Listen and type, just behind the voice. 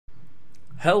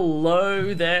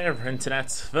Hello there,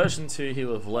 Internet. Version 2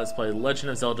 here with Let's Play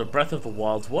Legend of Zelda Breath of the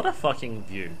Wild. What a fucking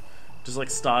view. Just like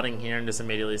starting here and just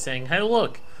immediately saying, hey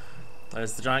look,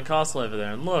 there's the giant castle over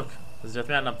there, and look, there's Death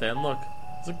Mountain up there, and look,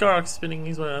 there's a Gorok spinning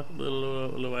his way up, a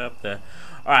little way up there.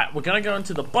 Alright, we're gonna go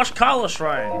into the Boxart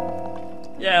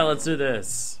Shrine. Yeah, let's do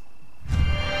this.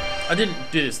 I didn't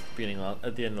do this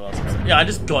at the end of the last episode. Yeah, I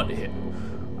just got here.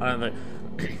 I don't know.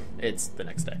 It's the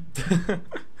next day.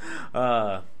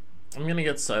 I'm gonna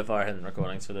get so far ahead in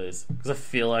recordings for these because I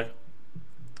feel like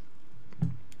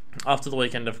after the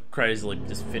weekend of crazily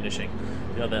just finishing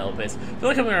the other LPs, I feel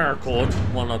like I'm gonna record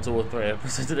 1 or 2 or 3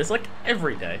 episodes of this like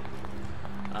every day.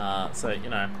 So you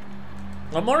know,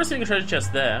 I'm already seeing a treasure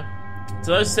chest there. To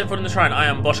those who set foot in the shrine, I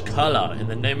am Boxart. In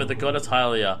the name of the goddess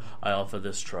Hyrule, I offer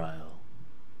this trial.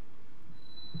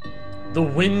 The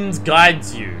wind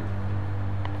guides you.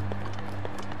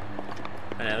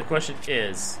 And now the question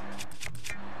is,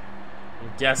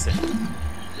 I'm guessing.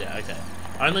 Yeah, okay.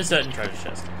 Only certain treasure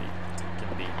chests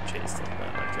can be chased like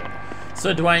that. Okay.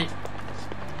 So do I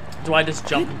just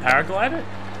jump and paraglide it,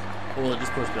 or will it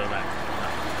just push me back?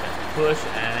 No, okay. Push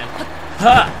and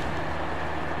ha!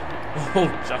 Oh,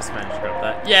 just managed to grab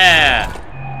that. Yeah.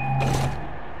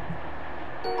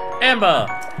 Amber.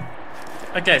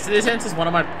 Okay, so this answers one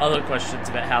of my other questions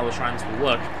about how the shrines will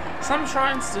work. Some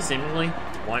shrines just seemingly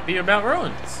won't be about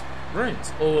runes,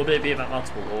 or will they be about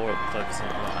multiple, or focus on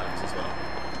other items as well.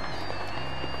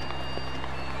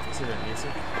 See that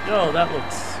music? Yo, that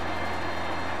looks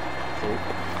cool.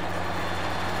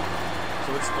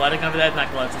 So it's gliding over there, and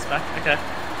that glides us back. Okay.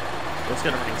 Let's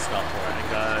get a running start for it and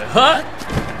go, huh!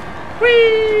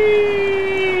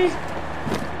 Whee!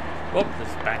 Whoop,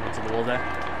 just bang into the wall there.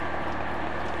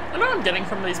 I know what I'm getting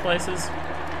from these places.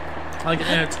 Like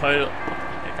in a total,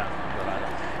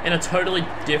 in a totally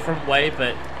different way,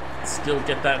 but still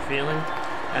get that feeling.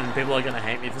 And people are gonna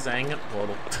hate me for saying it.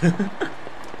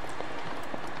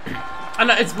 I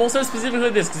know it's more so specifically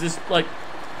this because it's like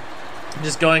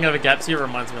just going over gaps here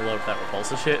reminds me a lot of that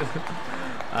repulsor shit.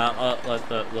 Like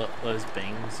those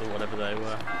beams or whatever they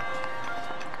were.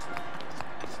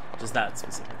 Just that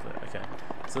specifically. Okay.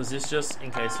 So is this just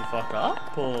in case you fuck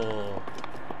up, or?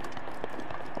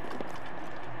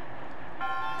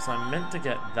 So I meant to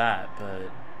get that, but.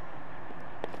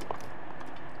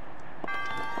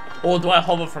 Or do I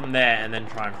hover from there and then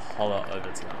try and hover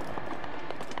over to that one?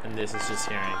 And this is just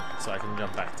hearing, so I can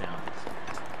jump back down.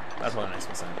 That probably makes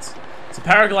more sense. So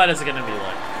paragliders are gonna be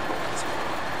like...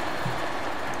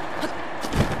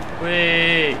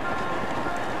 Whee!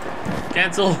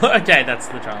 Cancel! Okay, that's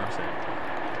the challenge there.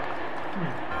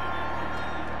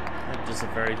 Just a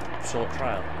very short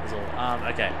trial, is all.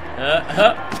 Okay.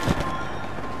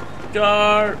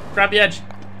 Go! Grab the edge!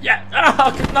 Yeah!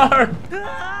 Oh, no!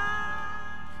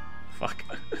 Fuck.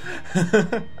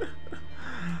 Okay.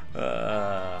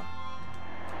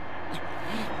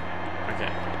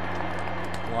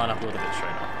 Line up a little bit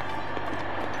straighter.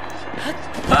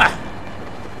 Ah!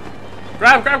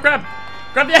 Grab!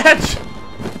 Grab the edge!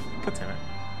 God damn it.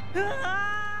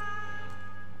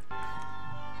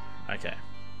 Okay.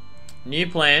 New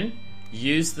plan.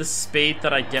 Use the speed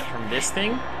that I get from this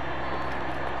thing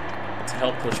to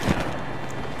help push me over.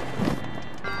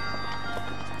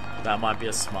 That might be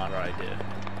a smarter idea.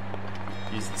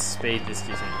 Use the speed this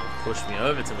gives me to push me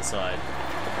over to the side.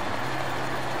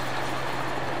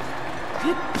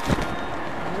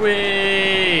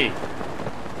 Whee!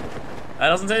 That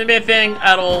doesn't seem to be a thing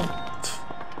at all.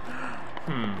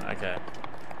 Okay.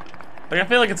 Like, I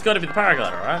feel like it's got to be the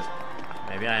paraglider, right?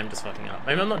 Maybe I am just fucking up.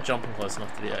 Maybe I'm not jumping close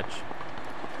enough to the edge.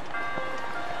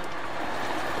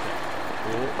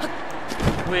 Okay.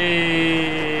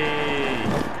 Whee!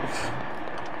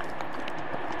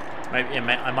 Maybe,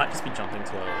 yeah, I might just be jumping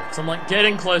too early. Because I'm like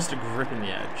getting close to gripping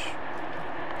the edge.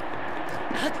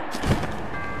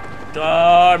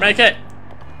 Go, make it!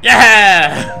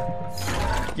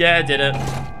 Yeah! Yeah, I did it.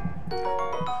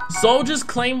 Soldier's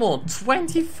Claymore,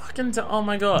 20 fucking oh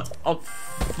my god. Oh,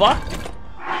 fuck.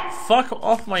 Fuck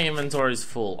off, my inventory's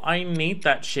full. I need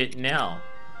that shit now.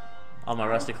 Oh, my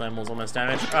rusty Claymore's almost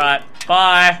damaged. Alright,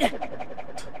 bye!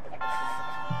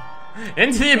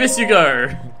 Into the abyss you go!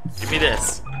 Give me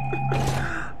this.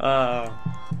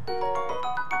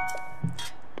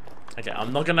 Okay,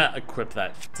 I'm not gonna equip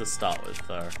that to start with,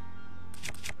 though.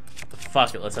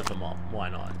 Fuck it, let's have them on. Why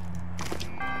not?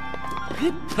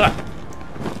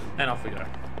 And off we go.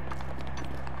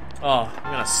 Oh,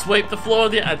 I'm gonna sweep the floor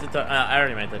of the... I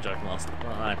already made that joke last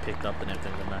time. I picked up the name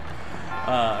thing, didn't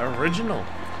I? Original.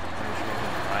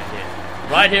 Right here.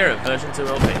 Right here at version 2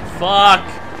 LP. Fuck!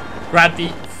 Grab the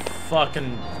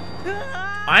fucking...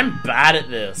 I'm bad at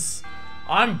this.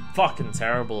 I'm fucking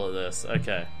terrible at this.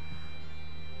 Okay.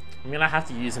 I'm gonna have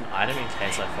to use an item in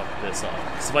case I fuck this up.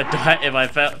 Because if I die, if I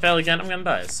fail again, I'm gonna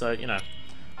die. So, you know,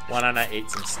 why don't I eat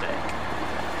some steak?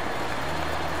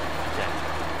 Okay.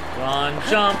 Run,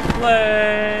 jump,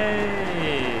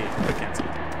 play! Quick cancel.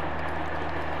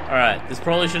 Alright, this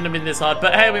probably shouldn't have been this hard,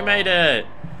 but hey, we made it!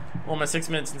 Almost 6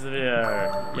 minutes into the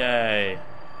video. Yay.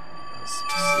 Just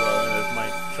slowly move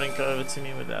my drink over to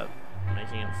me without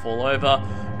making it fall over.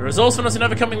 The resourcefulness in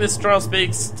overcoming this trial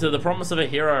speaks to the promise of a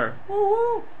hero.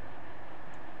 Woo-hoo.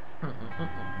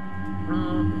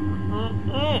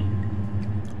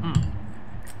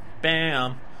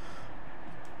 Bam.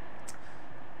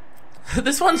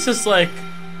 This one's just like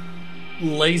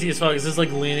lazy as fuck. It's just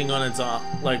like leaning on its arm,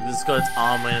 like this got its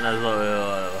arm in as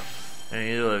well. And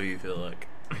you do whatever you feel like.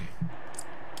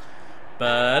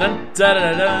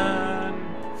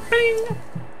 Bing.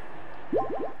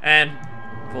 And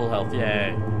full health,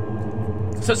 yay.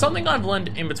 So something I've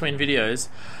learned in between videos,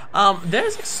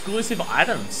 there's exclusive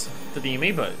items for the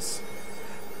amiibos.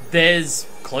 There's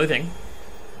clothing,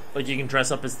 like you can dress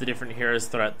up as the different heroes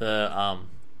throughout the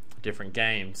different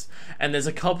games, and there's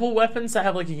a couple weapons that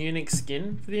have like a unique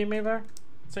skin for the amiibo.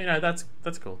 So you know that's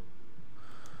cool.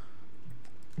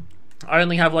 I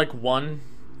only have like one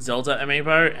Zelda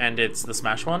amiibo, and it's the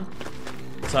Smash one.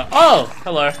 So oh,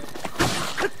 hello.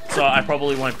 So I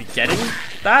probably won't be getting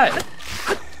that.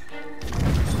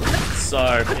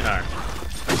 So, you know,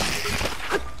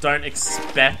 don't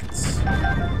expect,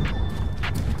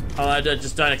 I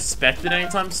just don't expect it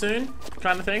anytime soon,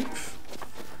 kind of thing.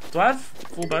 Do I have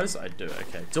full bows? I do,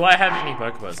 okay. Do I have any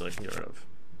Pokeballs that I can get rid of?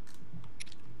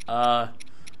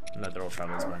 No, they're all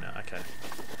travelers by now, okay.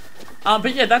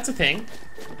 But yeah, that's a thing.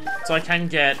 So I can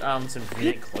get, some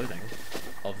unique clothing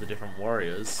of the different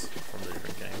warriors from the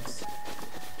different games.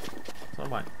 So I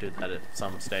might do that at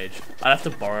some stage. I'd have to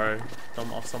borrow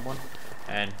them off someone.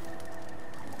 And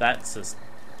that's just...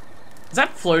 Is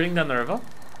that floating down the river?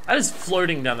 That is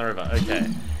floating down the river, okay.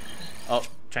 Oh,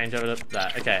 change over to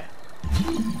that, okay.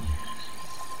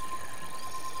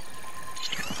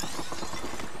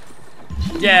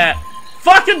 Yeah.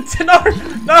 Fucking, no,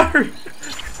 no!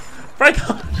 Break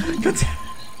on, god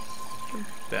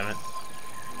damn it.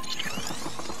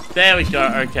 There we go,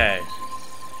 okay.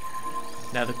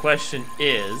 Now the question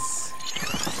is,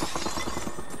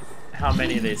 how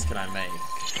many of these can I make?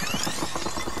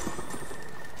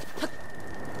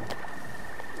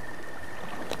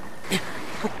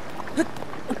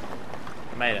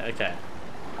 I made it, okay.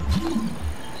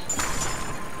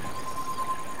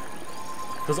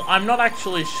 Because I'm not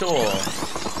actually sure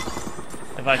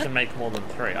if I can make more than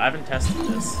 3. I haven't tested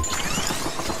this.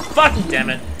 Fucking damn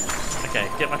it. Okay,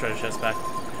 get my treasure chest back.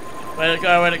 Where'd it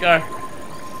go? Where'd it go?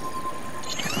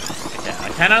 Okay, I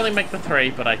can only make the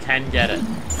 3, but I can get it.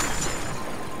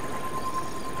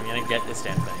 I'm gonna get this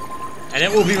damn thing. And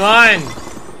it will be mine!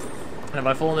 And if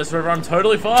I fall in this river, I'm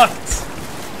totally fucked!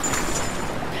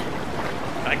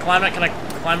 Can I climb it? Can I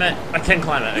climb it? I can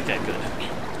climb it. Okay, good.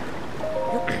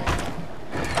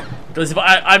 Because if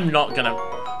I'm not gonna...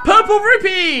 Purple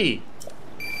rupee!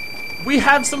 We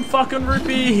have some fucking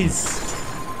rupees!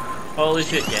 Holy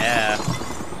shit, yeah.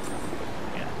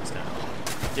 Yeah, just gonna...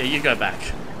 Yeah, you go back.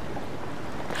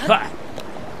 Ha!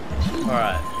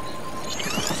 Alright.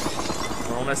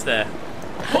 We're almost there.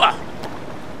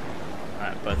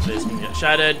 Alright, both of these can get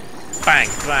shattered. Bang,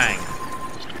 bang.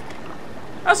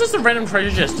 That's just a random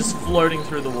treasure chest just floating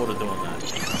through the water doing that.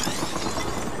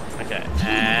 Okay,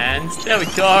 and there we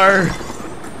go.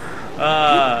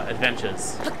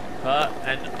 Adventures.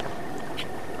 And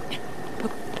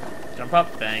jump up,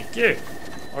 thank you.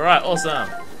 Alright, awesome.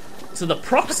 So the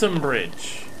Proxim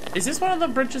Bridge. Is this one of the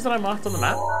bridges that I marked on the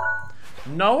map?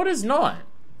 No, it is not.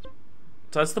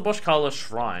 So that's the Boshkala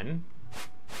Shrine.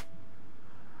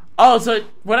 Oh, so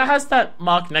when it has that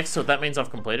mark next to it, that means I've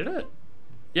completed it?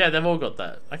 Yeah, they've all got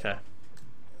that. Okay.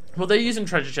 Well, they're using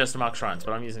treasure chests to mark shrines,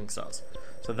 but I'm using stars.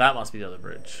 So that must be the other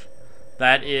bridge.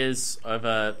 That is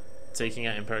over seeking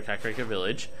out Emperor Kakariko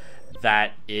village.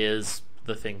 That is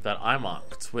the thing that I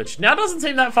marked, which now doesn't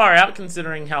seem that far out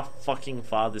considering how fucking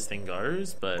far this thing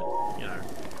goes, but, you know.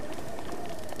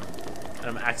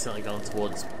 I'm accidentally going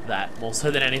towards that more so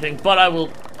than anything, but I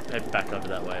will head back over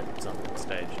that way at some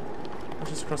stage. Let's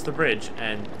just cross the bridge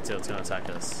and see what's going to attack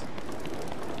us.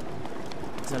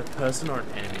 Is that a person or an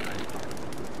enemy?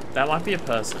 That might be a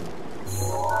person.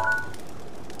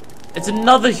 It's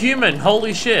another human!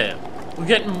 Holy shit! We're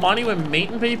getting money, we're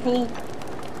meeting people?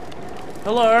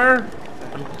 Hello?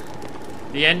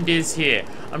 The end is here.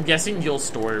 I'm guessing you're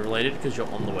story related because you're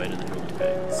on the way to the Hyrule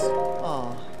Caves.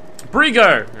 Oh.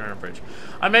 Brigo! You're on a bridge.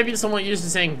 I may be somewhat used to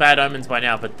seeing bad omens by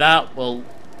now, but that, well,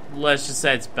 let's just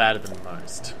say it's better than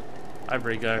most. Hi,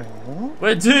 Brigo.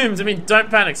 We're doomed! I mean, don't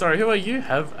panic. Sorry, who are you?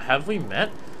 Have we met?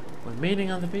 We're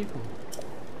meeting other people.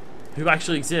 Who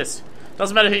actually exist.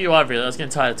 Doesn't matter who you are, really. I was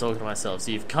getting tired of talking to myself,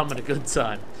 so you've come at a good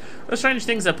time. Those strange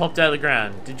things that popped out of the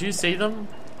ground. Did you see them?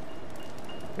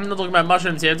 I'm not talking about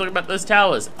mushrooms here. I'm talking about those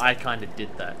towers. I kind of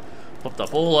did that. Popped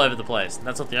up all over the place. And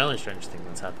that's not the only strange thing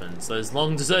that's happened. It's those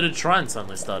long deserted shrines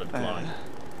suddenly started glowing.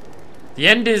 The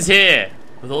end is here.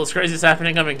 With all this craziness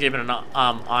happening, I've been keeping an eye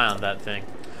on that thing.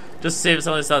 Just to see if it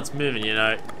suddenly starts moving, you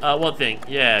know. What thing?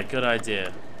 Yeah, good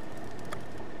idea.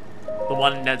 The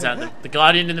one that's out the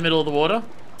guardian in the middle of the water?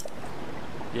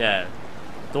 Yeah.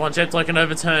 The one shaped like an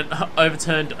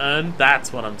overturned urn?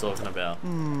 That's what I'm talking about.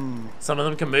 Some of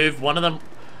them can move. One of them...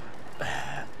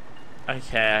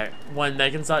 Okay. When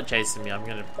they can start chasing me, I'm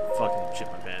gonna fucking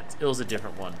shit my pants. It was a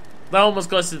different one. They're almost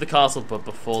close to the castle, but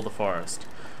before the forest.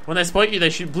 When they spot you, they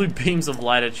shoot blue beams of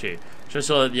light at you. Just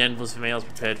sure that the end was for me, I was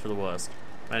prepared for the worst.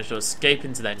 Managed to escape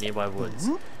into that nearby woods.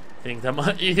 You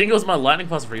think it was my lightning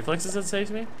plus reflexes that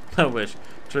saved me? I wish.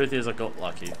 Truth is, I got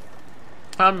lucky.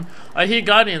 I hear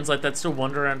guardians like that still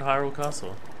wander around Hyrule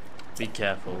Castle. Be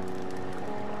careful.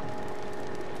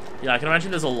 Yeah, I can imagine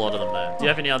there's a lot of them there. Do you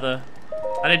have any other?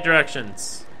 I need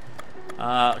directions.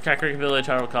 Kakariko Village,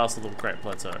 Hyrule Castle, the Great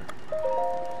Plateau.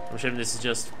 I'm assuming this is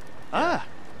just...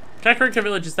 Kakariko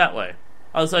Village is that way.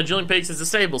 Other side, Julian Peaks is a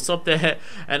stable. Stop there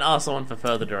and ask someone for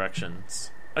further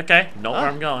directions. Okay, not where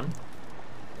I'm going.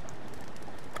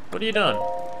 What are you doing?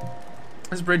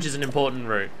 This bridge is an important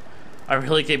route. I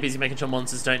really keep busy making sure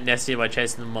monsters don't nest here by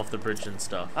chasing them off the bridge and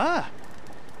stuff. Yeah.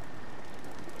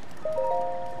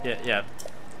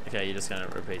 Okay, you're just gonna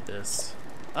repeat this.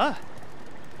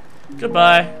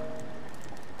 Goodbye.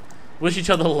 Wish each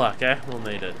other luck, eh? We'll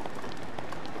need it.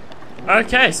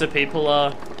 Okay, so people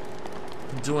are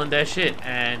doing their shit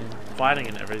and fighting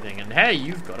and everything. And hey,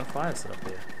 you've got a fire set up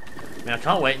here. I mean, I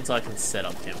can't wait until I can set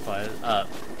up campfire,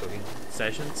 cooking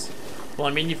stations. Well,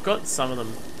 I mean, you've got some of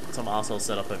them, some arseholes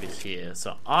set up over here.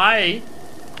 So I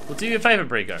will do you a favor,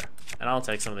 Brigo, and I'll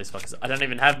take some of these fuckers. I don't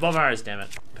even have bomb arrows, damn it.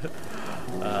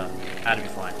 How to be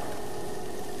fine.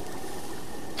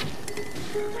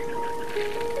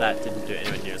 That didn't do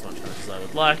anywhere near as much damage as I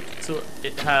would like to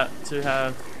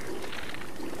have.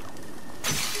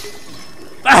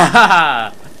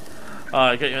 Oh,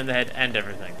 I got you in the head and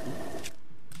everything.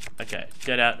 Okay,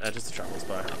 get out. Just a traveler's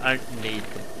bow. I need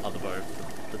the other bow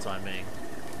for the time being.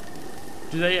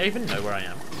 Do they even know where I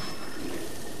am?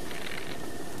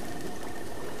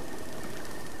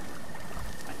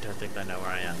 I don't think they know where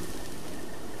I am.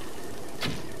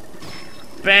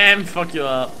 Bam! Fuck you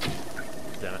up.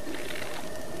 Damn it.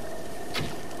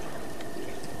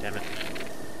 Damn it.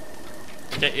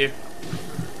 Get you.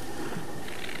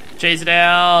 Chase it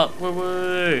out. Woo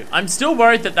woo. I'm still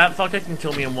worried that that fucker can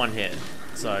kill me in one hit.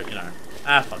 So, you know.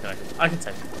 Fuck it. I can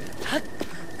take it.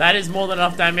 That is more than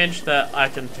enough damage that I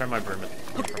can throw my broom at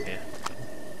from here.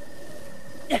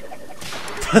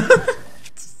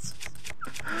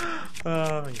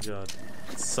 Oh my god.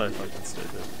 It's so fucking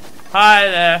stupid. Hi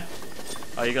there.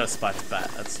 Oh, you got a spiked bat.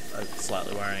 That's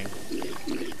slightly worrying.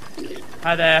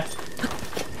 Hi there.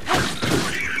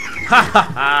 Ha ha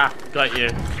ha. Got you.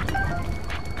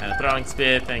 And a throwing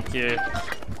spear, thank you.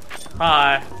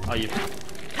 Hi. Oh, you.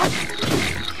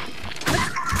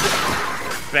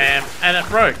 Bam. And it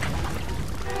broke.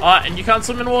 Oh, and you can't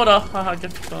swim in water. Haha,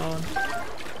 get going.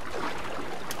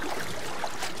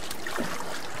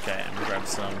 Okay, I'm gonna grab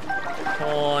some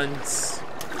horns.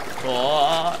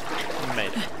 Oh,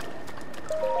 made it.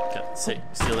 Okay, see,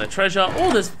 steal their treasure.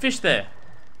 Oh, there's fish there.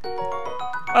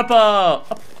 Uppa!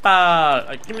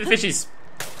 Uppa! Give me the fishies.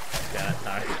 Damn it,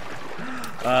 no.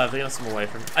 They're gonna swim away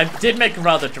from. I did make a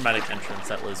rather dramatic entrance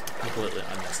that was completely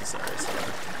unnecessary, so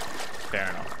fair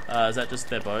enough. Is that just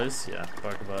their bows? Yeah,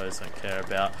 poker bows, don't care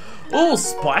about. Oh,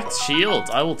 spiked shields!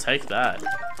 I will take that.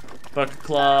 Poker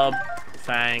club,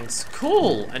 fangs,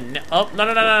 cool. And oh no!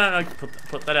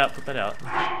 Put that out. Put that out.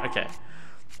 Okay.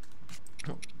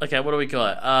 Okay, what do we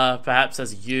got? Perhaps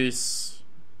as a use.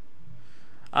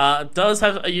 It does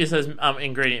have a use as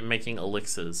ingredient in making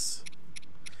elixirs.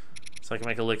 So I can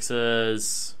make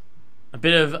elixirs. A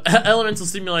bit of elemental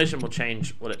stimulation will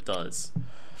change what it does.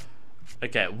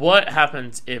 Okay, what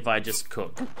happens if I just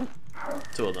cook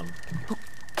 2 of them?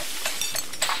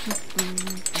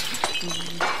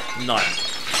 No.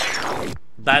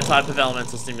 That type of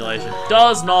elemental stimulation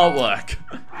does not work.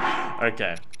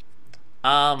 Okay.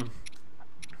 And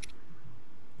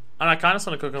I kind of just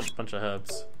want to cook up a bunch of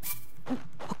herbs.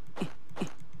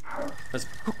 Let's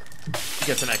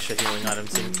get some extra healing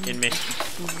items in me.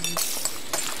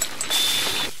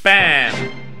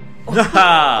 Bam!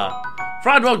 Haha!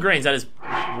 Fried wild greens, that is,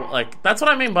 like, that's what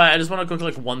I mean by I just want to cook,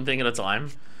 like, one thing at a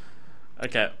time.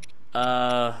 Okay.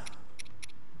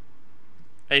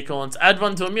 Acorns. Add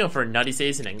one to a meal for a nutty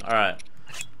seasoning. Alright.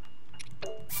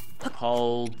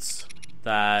 Hold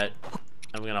that.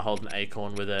 I'm gonna hold an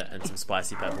acorn with it and some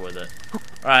spicy pepper with it.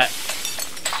 Alright.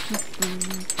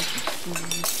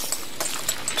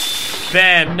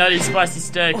 Bam! Nutty spicy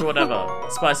steak or whatever.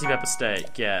 Spicy pepper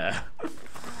steak, yeah.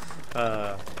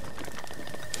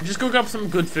 Just cook up some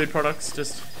good food products.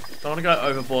 Just don't want to go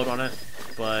overboard on it.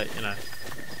 But, you know.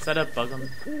 Is that a bug on?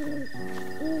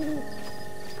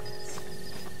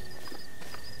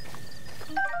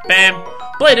 Bam!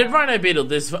 Bladed rhino beetle.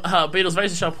 This beetle's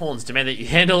razor sharp horns demand that you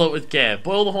handle it with care.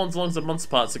 Boil the horns along the monster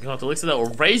parts to concoct elixir that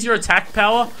will raise your attack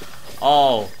power.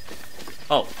 Oh.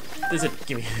 Oh. There's a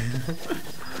gimme.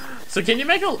 So can you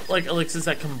make like elixirs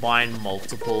that combine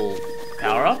multiple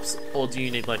power-ups? Or do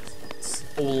you need like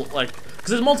all like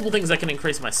because there's multiple things that can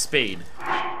increase my speed.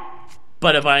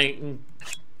 But if I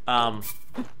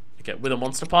okay, with a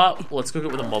monster part, well, let's cook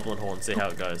it with a moblin horn, see how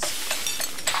it goes.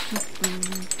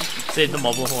 See if the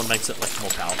moblin horn makes it like more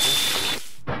powerful.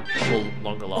 Or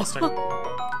longer lasting.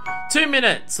 2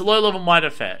 minutes, low level might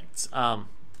effect.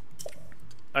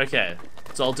 Okay,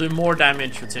 so I'll do more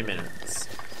damage for 2 minutes.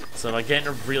 So if I get in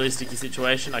a really sticky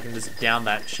situation, I can just down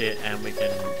that shit and we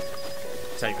can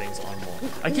take things on more.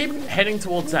 I keep heading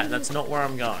towards that and that's not where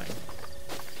I'm going.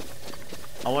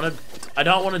 I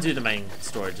don't want to do the main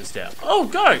story just yet. Oh,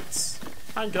 goats!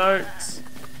 Hi, goats.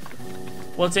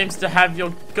 What seems to have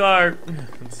your goat?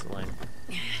 That's lame.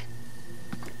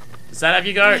 Does that have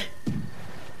your goat?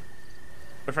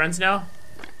 We're friends now?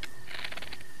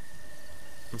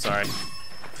 I'm sorry.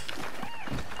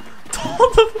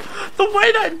 The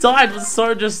way that died was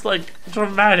so just like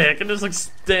dramatic and just like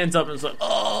stands up and it's like,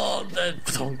 oh, then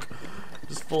thunk.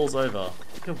 Just falls over.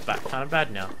 I feel kind of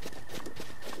bad now.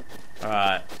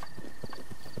 Alright.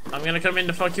 I'm gonna come in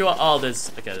to fuck you up. Oh,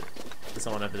 there's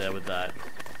someone over there with that.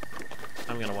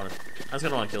 I was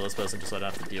gonna want to kill this person just so I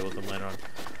don't have to deal with them later on.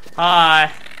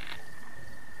 Hi!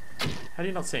 How do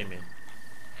you not see me?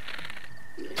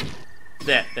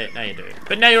 There, now you do.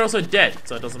 But now you're also dead,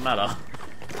 so it doesn't matter.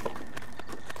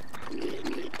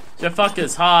 Yeah,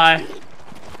 fuckers, hi!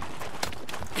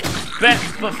 But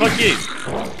fuck you!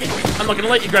 I'm not gonna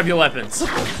let you grab your weapons. Ow.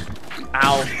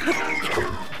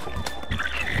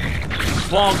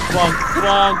 Bonk, bonk,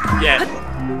 bonk. Yeah.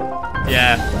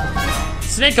 Yeah.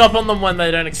 Sneak up on them when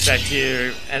they don't expect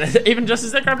you, and even just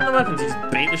as they're grabbing the weapons, you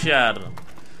just beat the shit out of them.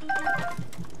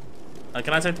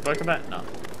 Can I take the poker bat? No.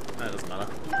 That doesn't matter.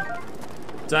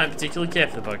 Don't particularly care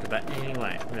for the poker bat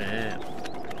anyway. Man.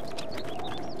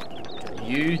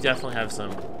 You definitely have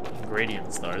some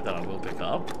ingredients though that I will pick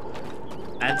up.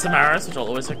 And some arrows, which I'll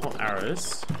always take more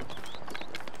arrows.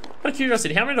 Out of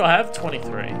curiosity, how many do I have?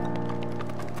 23. I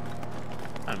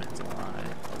meant to lie.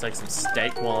 I'll take some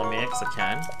steak while I'm here, because I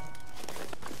can.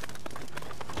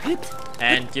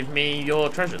 And give me your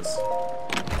treasures.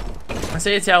 I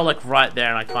see a tower like right there,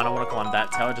 and I kind of want to climb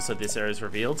that tower just so this area is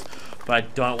revealed. But I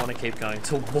don't want to keep going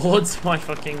towards my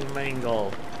fucking main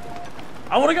goal.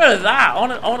 I want to go to that. I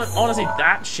want to see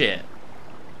that shit,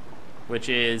 which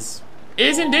is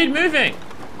indeed moving.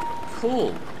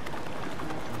 Cool.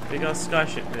 Big ass sky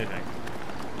ship moving.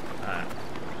 Alright.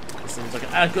 This seems like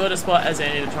as good a spot as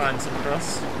any to try and swim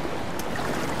across,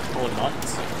 or not.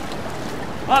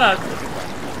 Oh no.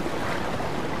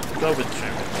 Go with the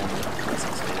stream.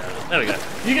 There we go.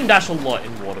 You can dash a lot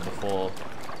in water before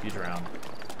you drown.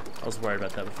 I was worried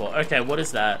about that before. Okay, what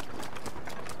is that?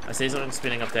 I see something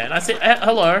spinning up there, and I see.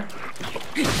 Hello.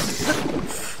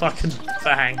 Fucking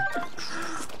bang.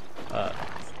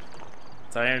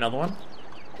 Is that another one?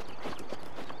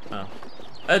 Oh.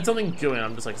 I had something gooey, and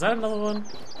I'm just like, is that another one?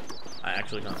 I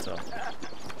actually can't tell.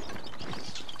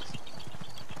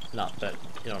 No, but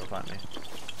you don't want to find me.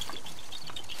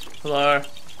 Hello.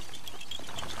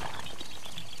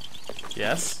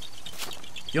 Yes?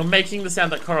 You're making the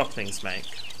sound that Korok things make.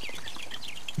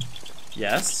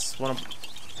 Yes?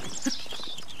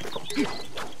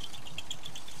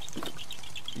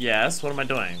 Yes, what am I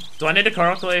doing? Do I need a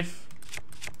Korok leaf?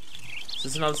 Is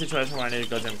this another situation where I need a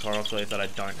goddamn Korok leaf that I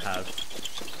don't have?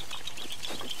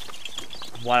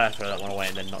 Why did I throw that one away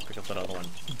and then not pick up that other one?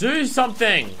 Do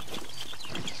something!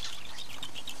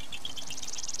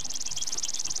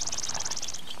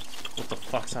 What the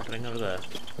fuck's happening over there?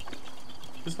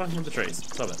 Who's fucking with the trees?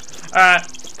 Stop it. Alright,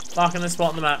 marking this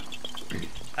spot on the map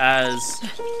as...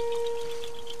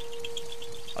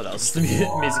 Oh, that was just the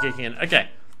music kicking in. Okay.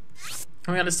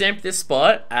 I'm going to stamp this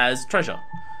spot as treasure.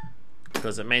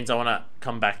 Because it means I want to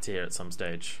come back to here at some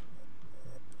stage.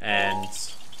 And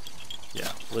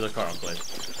yeah, with a coral glaive.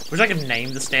 Wish I could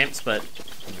name the stamps, but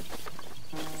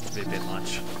it'd be a bit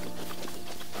much.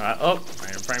 Alright, oh,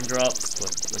 random frame drops.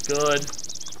 We're good.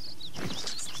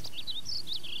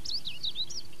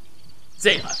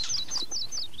 See,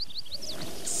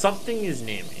 something is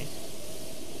near me,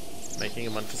 making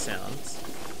a bunch of sounds.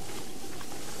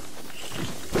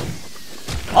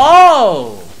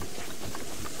 Oh!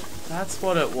 That's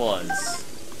what it was.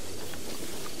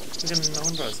 Freaking no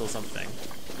wonder I saw something.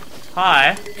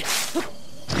 Hi.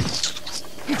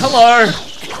 Hello.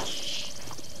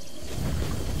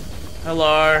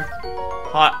 Hello.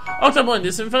 Hi. Octoballoon,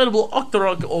 this inflatable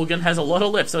octorok organ has a lot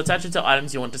of lift, so attach it to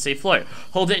items you want to see float.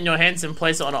 Hold it in your hands and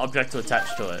place it on an object to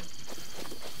attach to it.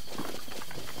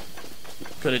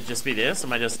 Could it just be this?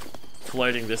 Am I just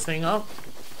floating this thing up?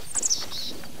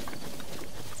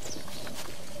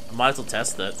 I might as well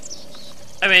test it.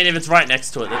 I mean, if it's right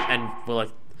next to it, and we're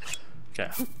like... Okay.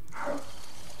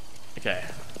 Okay.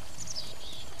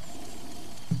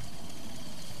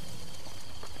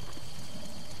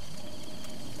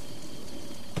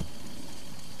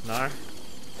 No?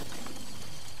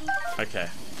 Okay.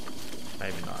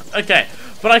 Maybe not. Okay,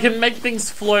 but I can make things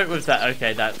float with that.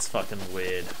 Okay, that's fucking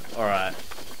weird. Alright.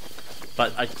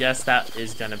 But I guess that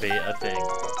is gonna be a thing.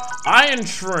 Iron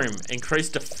Shroom.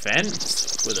 Increased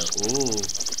defense with it. Ooh.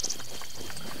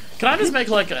 Can I just make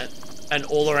like an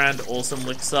all-around awesome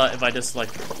elixir if I just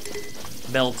like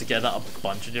meld together a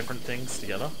bunch of different things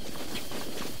together?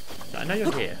 I know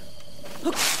you're here.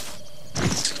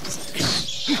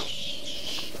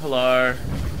 Hello.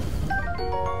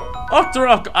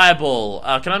 Octorok Eyeball.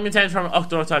 Can I obtain from an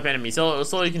Octorok type enemy? So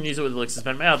you can use it with elixirs,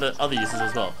 but may other uses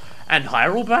as well. And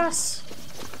Hyrule Bass?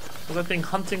 Was that thing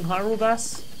hunting Hyrule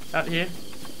Bass out here?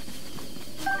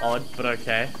 Odd, but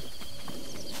okay.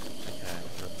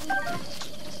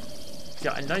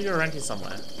 Yeah, I know you're around here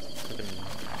somewhere. Fucking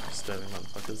disturbing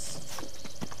motherfuckers.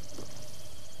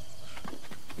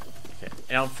 Okay,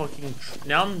 now I'm fucking.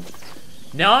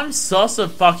 Now I'm sus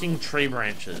of fucking tree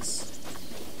branches.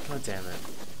 God damn it.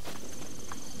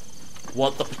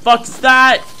 What the fuck's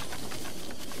that?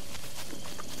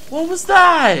 What was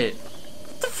that?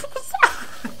 What the fuck was that?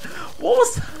 What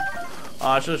was that? Oh,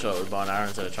 I should have shot it with a bow and arrow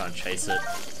instead of trying to chase it.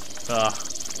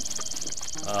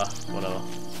 Whatever.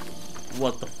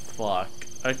 What the fuck?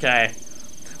 Okay.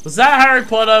 Was that Harry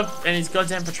Potter and his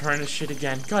goddamn Patronus shit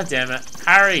again? God damn it.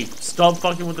 Harry, stop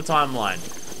fucking with the timeline.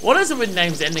 What is it with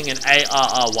names ending in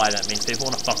A-R-R-Y? That means people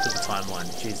want to fuck with the timeline.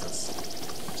 Jesus.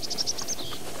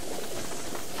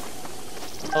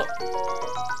 Oh.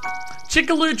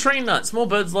 Chickaloo tree nut. Small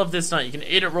birds love this nut. You can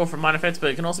eat it raw for minor effects, but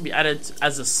it can also be added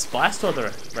as a spice to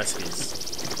other recipes.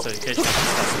 So in case you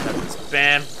want to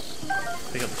bam.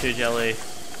 Pick up the 2 jelly.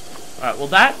 Alright, well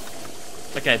that...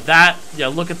 Okay, that... Yeah,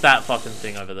 look at that fucking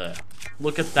thing over there.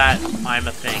 Look at that I'm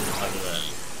a thing over there.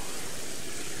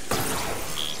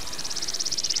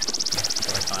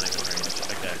 Oh, I can't even read it.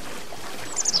 Okay.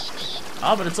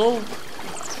 Ah, but it's all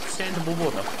standable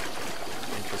water.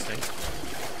 Interesting.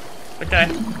 Okay.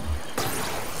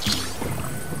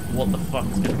 What the fuck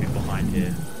is gonna be behind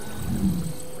here?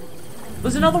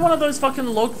 There's another one of those fucking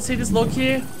log... See this log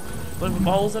here? With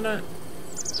holes in it?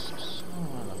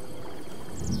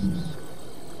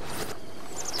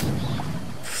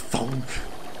 Thunk.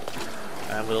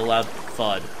 And with a loud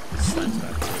thud, it slams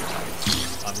back.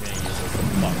 I'm gonna use it to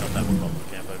fuck up that problem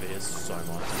camp over here so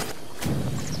much.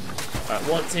 Alright,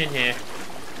 what's in here?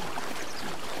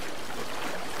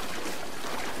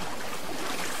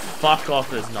 Fuck off,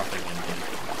 there's nothing in here.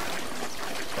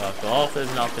 Fuck off,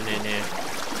 there's nothing in here.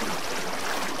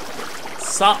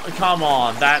 Come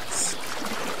on, that's...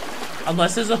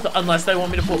 Unless there's unless they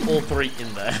want me to put all 3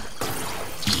 in there.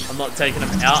 I'm not taking them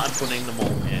out and putting them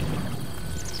all in.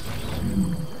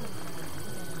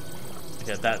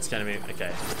 Okay, that's gonna be...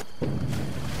 Okay.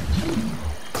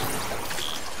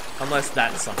 Unless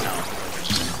that's somehow...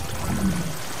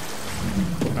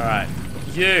 Alright.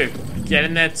 You! Get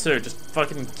in there too. Just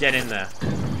fucking get in there.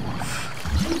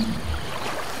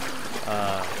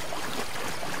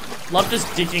 Love just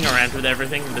dicking around with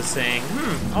everything and just saying,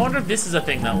 I wonder if this is a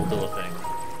thing that will do a thing.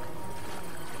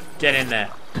 Get in there.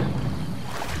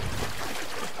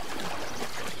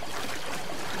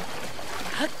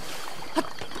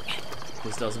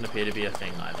 This doesn't appear to be a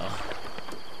thing either.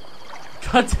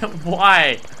 God damn,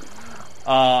 why?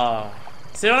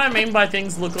 See what I mean by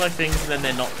things look like things and then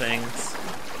they're not things?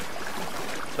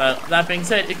 But that being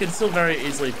said, it could still very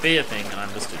easily be a thing and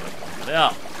I'm just doing it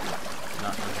out.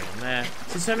 Nothing in there.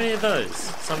 See, so many of those.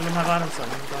 Some of them have items, some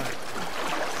of them don't.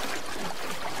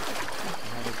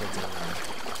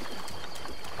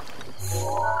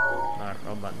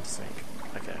 button to sneak.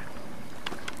 Okay.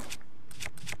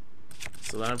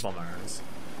 So we don't have bomb arrows.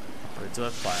 But we do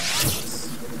have fire arrows.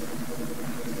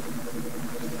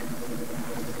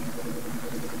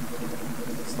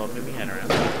 Stop moving your head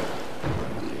around.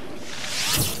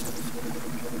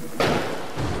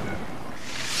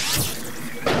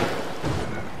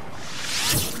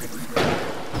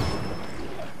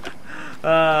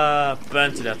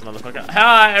 Burn to death, motherfucker.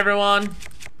 Hi, everyone!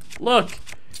 Look!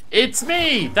 It's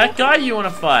me! That guy you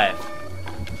wanna fight!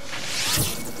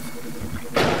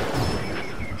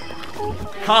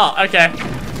 Huh, okay.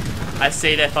 I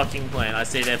see their fucking plan. I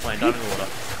see their plan. Dive in the water.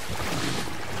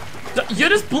 You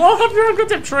just blow up your own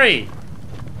goddamn tree!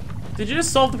 Did you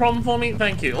just solve the problem for me?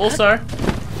 Thank you. Also...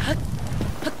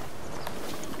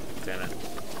 Damn it.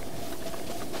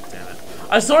 Damn it.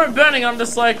 I saw it burning, I'm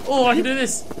just like, oh, I can do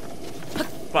this!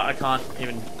 But I can't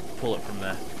even pull it from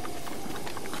there.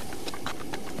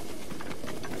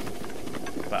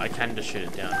 But I can just shoot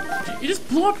it down. You just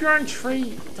blew up your own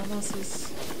tree, dumbasses.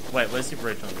 Wait, where's your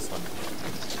bridge on this one?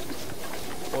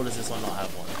 Or does this one not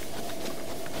have one?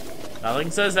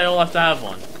 Nothing says they all have to have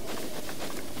one.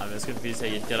 I'm just confused how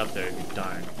you get up there if you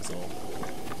don't, that's all.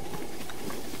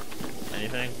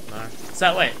 Anything? No? Is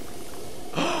that, wait.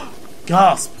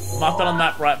 Gasp! Mark that on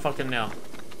that right fucking now.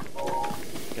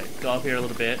 Okay, go up here a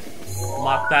little bit.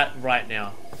 Mark that right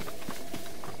now.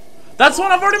 That's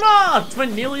what I've already marked! We're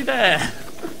nearly there.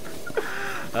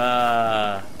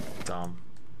 Dumb.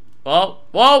 Oh,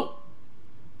 whoa!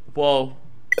 Whoa.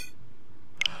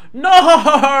 No!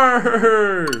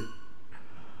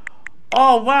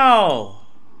 Oh, wow.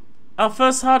 Our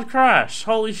first hard crash.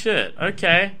 Holy shit.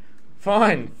 Okay.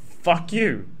 Fine. Fuck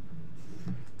you.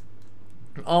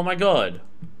 Oh my god.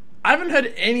 I haven't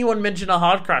heard anyone mention a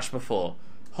hard crash before.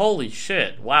 Holy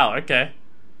shit. Wow, okay.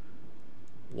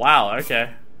 Wow,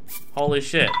 okay. Holy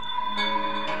shit.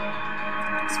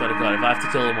 I swear to god, if I have to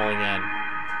kill them all again.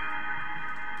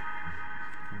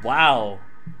 Wow.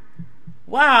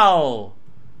 Wow.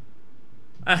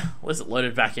 At least it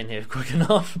loaded back in here quick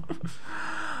enough.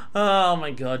 Oh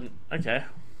my god. Okay.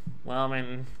 Well, I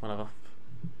mean, whatever.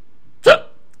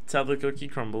 That's how the cookie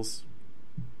crumbles.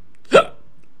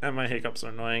 And my hiccups are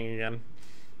annoying again.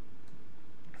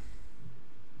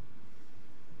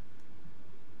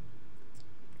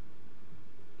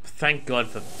 Thank god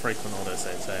for frequent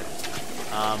autosave save.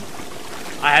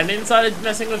 I hadn't started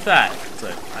messing with that, so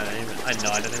I don't even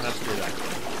have to do that.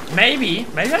 Maybe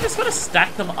I just gotta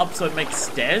stack them up so it makes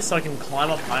stairs so I can climb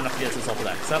up high enough to get to the top of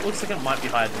that, because that looks like it might be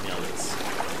higher than the others.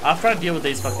 After I deal with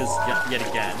these fuckers yet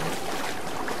again,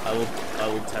 I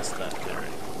will test that theory.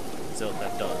 See what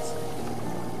that does.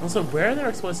 Also, where are there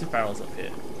explosive barrels up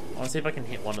here? I wanna see if I can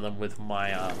hit one of them with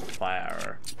my fire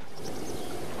arrow.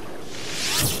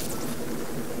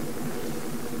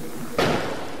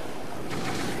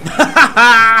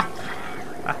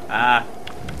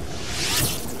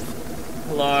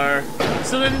 Hello. You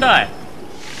still didn't die.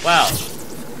 Wow.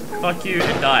 Fuck you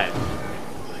and die.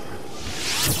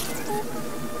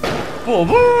 Boo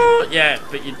boo! Yeah,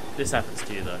 but this happens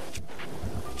to you though.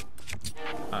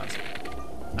 Oh,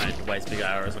 I need to waste big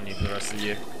arrows on you for the rest of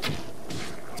you.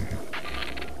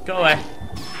 Go away.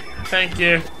 Thank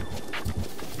you.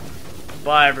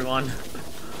 Bye everyone.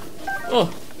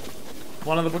 Oh.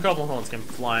 One of the goblin horns came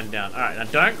flying down. Alright, now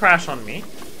don't crash on me.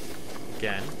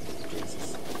 Again.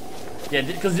 Jesus. Yeah,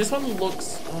 because this one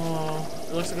looks... Oh,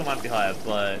 it looks like it might be higher,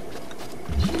 but...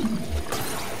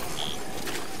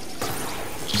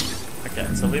 Okay,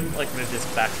 so we like move this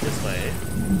back this way.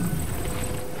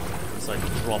 Just like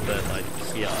drop it like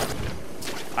here.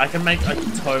 I can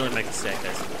totally make a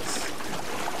staircase of this.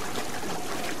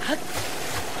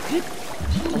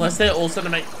 Unless they're also to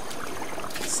make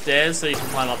stairs so you can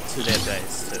climb up to their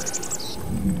base too.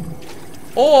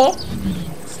 Or,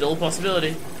 still a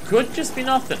possibility, could just be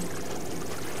nothing.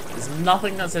 There's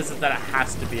nothing that says that it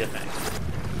has to be a thing.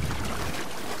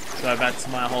 Go back to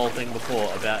my whole thing before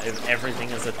about if everything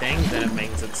is a thing, then it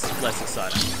means it's less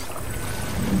exciting.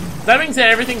 That means that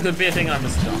everything could be a thing and I'm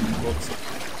just dumb. Whoops.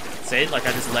 See, like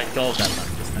I just let go of that one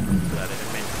just now. That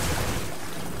didn't mean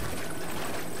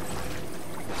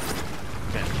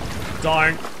it. Okay.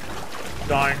 Darn.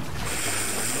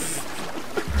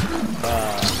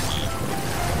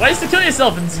 Ways to kill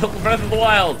yourself in Breath of the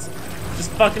Wild.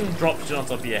 Just fucking drop shit on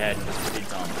top of your head and just be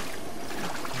dumb.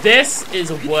 This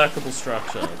is a workable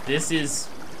structure. This is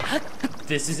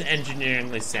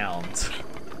engineeringly sound.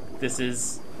 This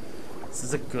is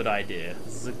a good idea.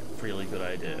 This is a really good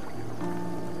idea.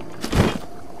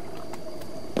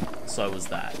 So was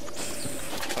that.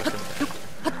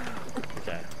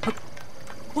 Okay.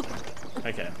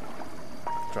 Okay.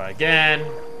 Try again.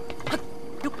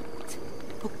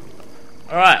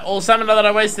 Alright, all stamina that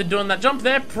I wasted doing that jump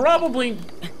there, probably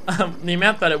the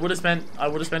amount that it would have spent, I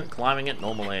would have spent climbing it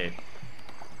normally.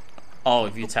 Oh,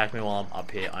 if you attack me while I'm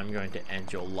up here, I'm going to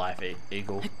end your life,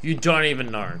 Eagle. You don't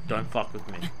even know. Don't fuck with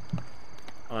me.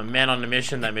 I'm a man on a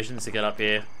mission. That mission's to get up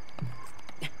here.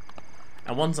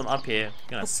 And once I'm up here, I'm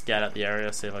gonna scout out the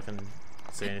area, see if I can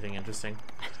see anything interesting.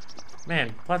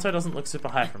 Man, plateau doesn't look super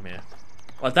high from here.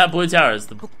 Like, that blue tower is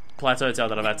the plateau tower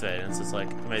that I've activated, and it's just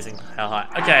like amazing how high.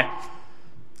 Okay.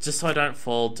 Just so I don't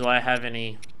fall, do I have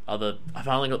any other... I've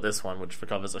only got this one, which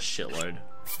recovers a shitload.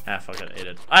 Ah, fuck it, eat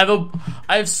it. I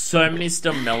have so many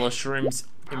stamella shrooms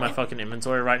in my fucking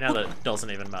inventory right now that it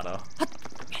doesn't even matter.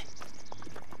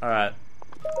 Alright.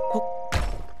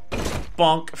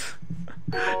 Bonk.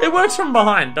 It works from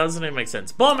behind, doesn't even make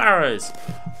sense. Bomb arrows!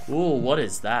 Ooh, what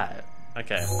is that?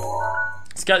 Okay.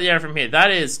 Scout the area from here. That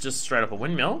is just straight up a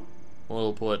windmill.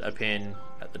 We'll put a pin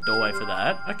at the doorway for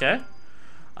that. Okay.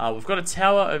 We've got a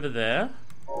tower over there.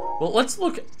 Well, let's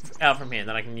look out from here, and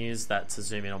then I can use that to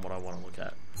zoom in on what I want to look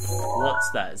at.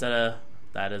 What's that? Is that a...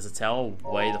 That is a tower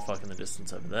way the fuck in the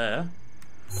distance over there.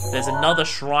 There's another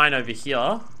shrine over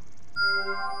here.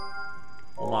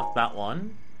 We'll mark that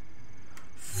one.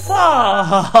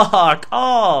 Fuck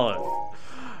off!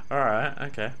 Alright,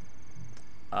 okay.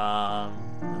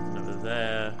 Nothing over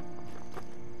there.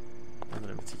 Nothing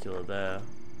in particular there.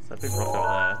 There's that big rock over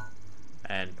there.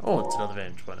 And, oh, it's another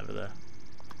vantage point over there.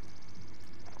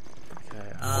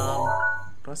 Okay,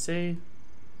 do I see?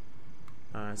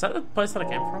 Is that the place that I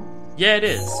came from? Yeah, it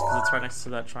is, because it's right next to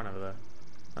that shrine over there.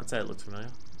 I'd say it looks familiar.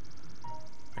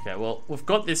 Okay, well, we've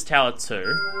got this tower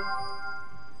too.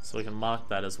 So we can mark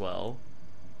that as well.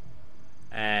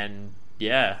 And,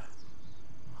 yeah.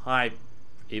 Hi,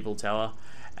 evil tower.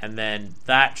 And then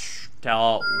that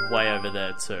tower way over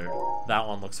there too. That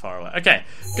one looks far away. Okay,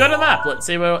 go to the map. Let's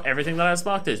see where everything that I've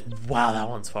marked is. Wow, that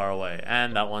one's far away.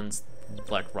 And that one's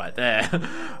like right there.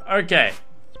 Okay.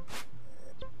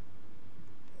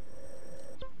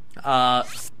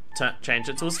 Change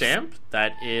it to a stamp.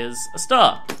 That is a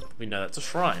star. We know that's a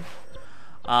shrine.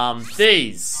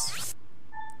 These.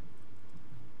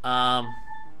 We'll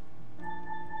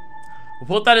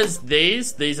put that as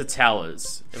these. These are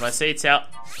towers. If I see tower...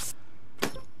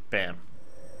 Bam.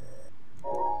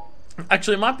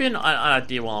 Actually, it might be an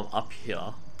idea while I'm up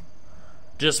here.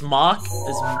 Just mark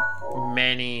as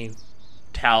many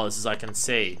towers as I can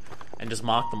see. And just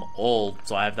mark them all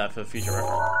so I have that for future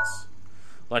reference.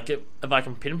 Like, if I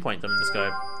can pinpoint them and just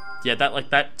go... Yeah,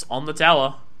 that's on the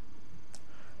tower.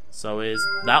 So is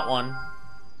that one.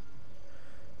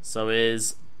 So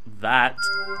is that...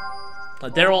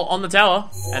 Like, they're all on the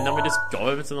tower, and then we just go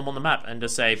over to them on the map and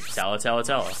just say, tower, tower,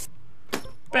 tower.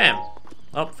 Bam!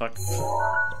 Oh, fuck.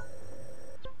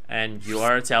 And you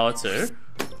are a tower too.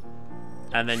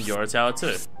 And then you're a tower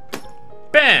too.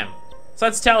 Bam! So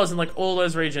that's towers in like all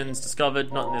those regions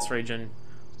discovered, not in this region.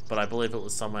 But I believe it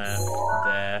was somewhere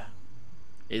there.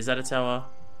 Is that a tower?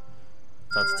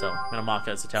 That's a tower. I'm gonna mark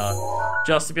it as a tower.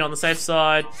 Just to be on the safe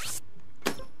side.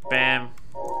 Bam.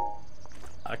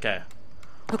 Okay.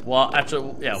 Well,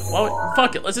 actually, yeah, well,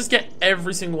 fuck it. Let's just get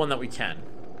every single one that we can.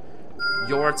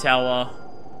 You're a tower.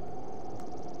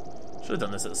 Should have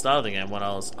done this at the start of the game when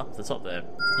I was up the top there.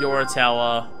 You're a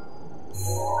tower.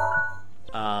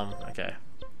 Okay.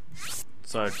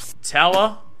 So,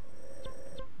 tower.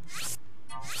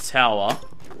 Tower.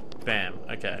 Bam.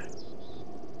 Okay.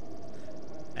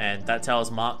 And that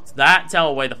tower's marked. That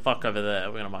tower way the fuck over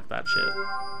there. We're gonna mark that shit.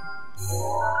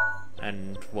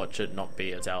 And watch it not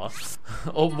be a tower.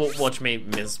 Or watch me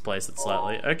misplace it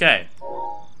slightly. Okay.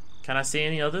 Can I see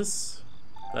any others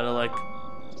that are like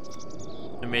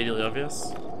immediately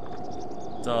obvious?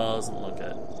 Doesn't look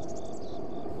it.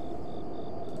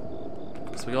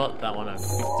 So we got that one.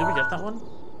 Did we get that one?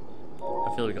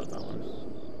 I feel we got that one.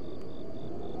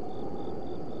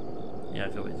 Yeah, I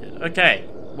feel we did. Okay.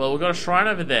 Well, we've got a shrine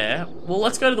over there. Well,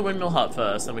 let's go to the windmill hut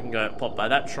first, and we can go pop by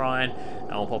that shrine,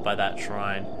 and we'll pop by that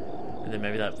shrine. And then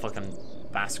maybe that fucking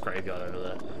mass graveyard over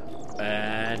there.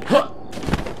 And... Huh!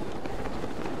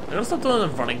 I gotta stop doing the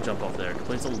running jump off there. It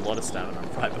depletes a lot of stamina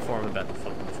right before I'm about to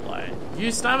fucking fly.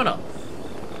 Use stamina!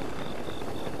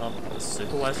 Oh,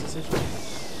 super wise decision.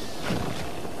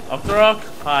 Off the rock!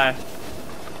 Hi.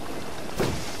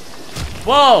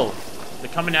 Whoa!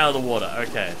 They're coming out of the water.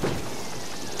 Okay.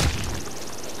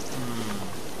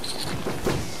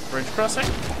 Bridge crossing?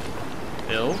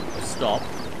 Bill, stop.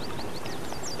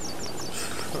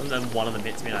 And then one of them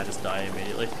hits me and I just die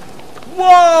immediately.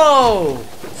 Whoa!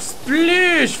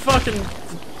 Sploosh! Fucking...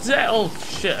 Oh,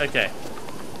 shit, okay.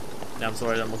 Now I'm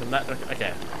sorry, I'm looking at that.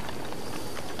 Okay.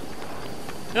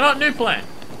 You know what? New plan.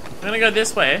 I'm gonna go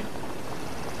this way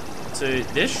to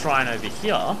this shrine over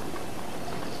here.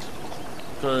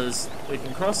 Because we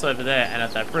can cross over there, and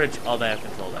at that bridge, oh, they have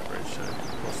control of that bridge, so of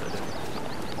course they do.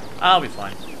 I'll be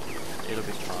fine. It'll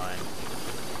be fine.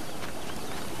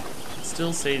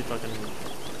 Still see fucking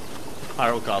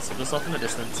Hyrule Castle just off in the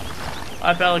distance.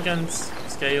 Hi, pelicans.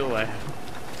 Scare you away.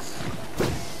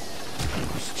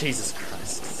 Jesus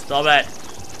Christ. Stop it.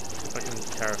 Fucking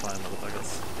terrifying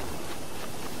motherfuckers.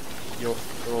 You're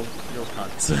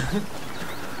cunts.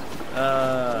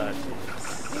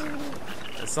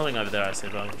 There's something over there I see,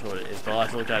 but I'm not sure what it is, but I'll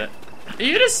have to look at it. Are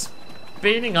you just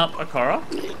beating up a Korra?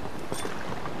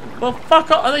 Well, fuck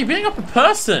off. Are they beating up a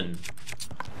person?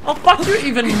 I'll fuck you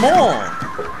even more.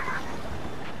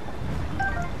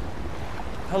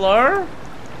 Hello?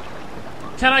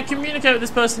 Can I communicate with this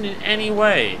person in any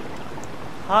way?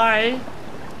 Hi?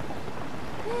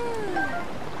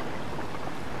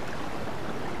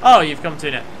 Oh, you've come to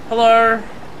net. Hello?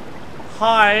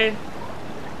 Hi?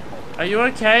 Are you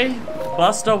okay?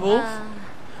 Buster Wolf?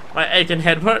 My aching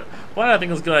head. Why do I think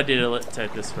it was a good idea to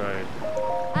take this road?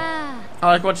 I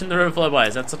like watching the river flow by.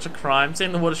 Is that such a crime?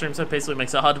 Seeing the water stream so peacefully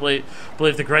makes it hard to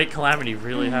believe the great calamity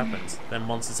really happened. Then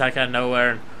monsters attack out of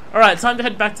nowhere and... Alright, time to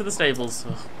head back to the stables.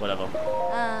 Ugh, whatever.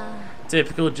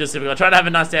 Typical, just typical. I try to have a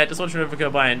nice day. I just watch the river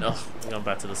go by and... Ugh, I'm going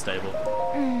back to the stable.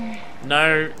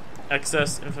 No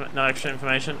extra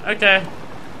information. Okay.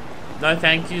 No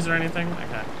thank yous or anything?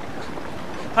 Okay.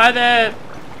 Hi there.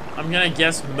 I'm gonna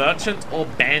guess merchant or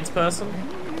band person.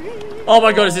 Oh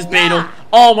my god, is this Beetle?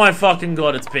 Oh my fucking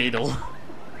god, it's Beetle.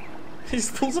 He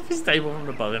just pulls up his table from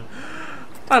above him.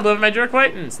 I believe I made your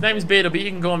acquaintance. Name's Beetle, but you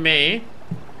can call me.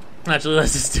 Actually,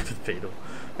 let's just stick with Beetle.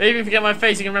 Maybe if you get my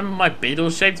face, you can remember my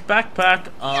Beetle-shaped backpack.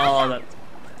 Oh, that.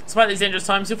 Despite these dangerous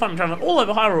times, you'll find me traveling all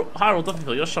over Hyrule to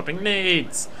fulfill your shopping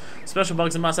needs. Special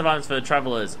bugs and must-have items for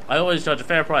travelers. I always charge a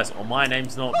fair price, or my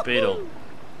name's not Beetle.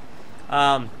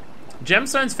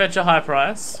 Gemstones fetch a high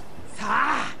price.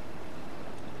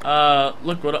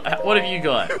 Look, what have you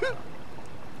got?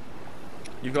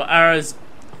 You've got arrows.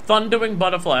 Thundering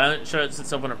butterfly. It shows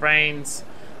itself when it rains.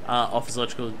 Offers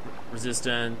electrical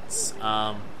resistance.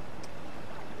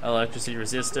 Electricity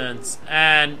resistance.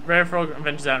 And rare frog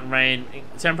ventures out in rain.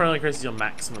 Temporarily increases your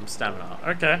maximum stamina.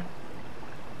 Okay.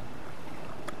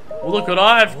 Well, look what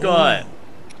I've got.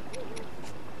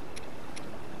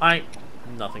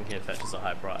 Nothing here fetches a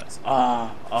high price.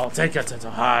 Ah, I'll take it at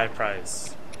a high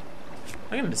price.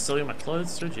 I'm gonna just sell you my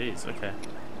clothes too. Jeez, okay.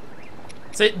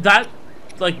 See, that,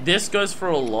 like, this goes for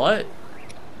a lot,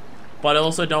 but I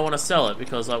also don't want to sell it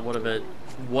because, like,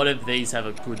 what if these have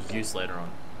a good use later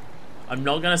on? I'm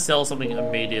not gonna sell something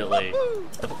immediately,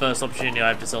 the first opportunity I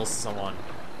have to sell to someone,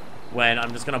 when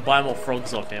I'm just gonna buy more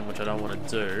frogs off him, which I don't want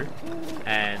to do,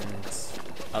 and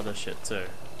other shit too.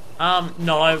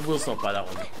 No, I will stop by that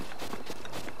one.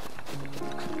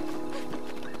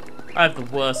 I have the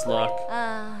worst luck.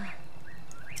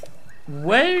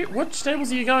 What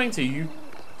stables are you going to? You...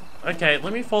 Okay,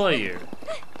 let me follow you.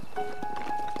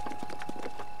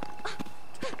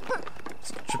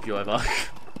 Just trip you over.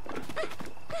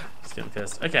 Just getting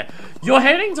pissed. Okay, you're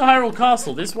heading to Hyrule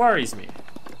Castle. This worries me.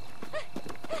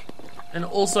 And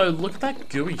also, look at that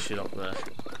gooey shit up there.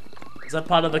 Is that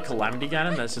part of the Calamity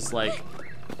Ganon that's just like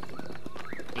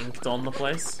inked on the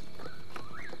place?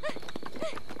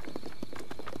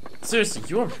 Seriously,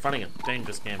 you are running a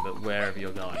dangerous game, but wherever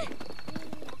you're going,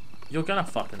 you're gonna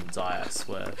fucking die, I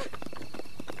swear.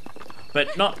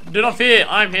 But do not fear,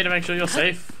 I'm here to make sure you're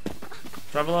safe,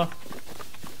 traveler.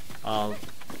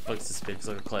 Focus the speed because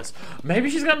I got close. Maybe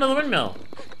she's got another windmill.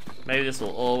 Maybe this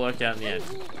will all work out in the end.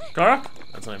 Korok?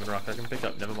 That's not even a rock I can pick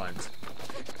up, never mind.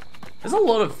 There's a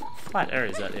lot of flat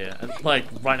areas out here, and like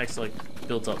right next to like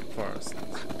built up forests.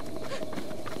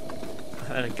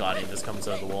 And a guardian just comes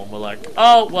over the wall and we're like,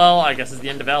 oh, well, I guess it's the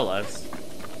end of our lives.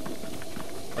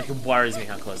 Like, it worries me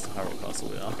how close to Hyrule Castle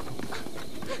we are.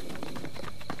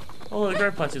 Oh, the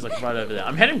Great Plateau's like right over there.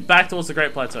 I'm heading back towards the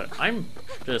Great Plateau. I'm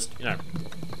just, you know...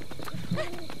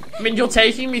 I mean, you're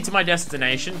taking me to my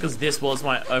destination because this was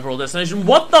my overall destination.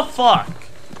 What the fuck?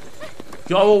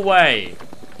 Go away.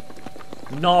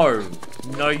 No.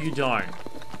 No, you don't.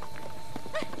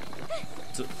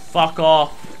 Fuck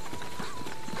off.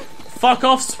 Fuck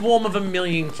off, swarm of a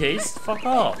million keys. Fuck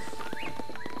off.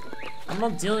 I'm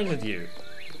not dealing with you.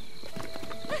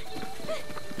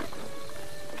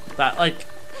 That, like,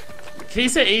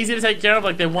 keys are easy to take care of,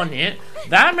 like they're one hit.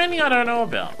 That many I don't know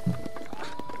about.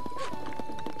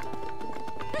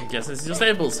 I guess this is your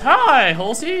stables. Hi,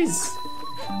 horsies.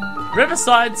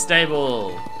 Riverside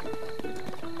Stable.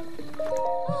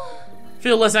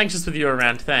 Feel less anxious with you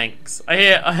around, thanks.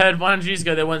 I heard 100 years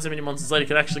ago there weren't so many monsters lady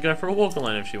could actually go for a walk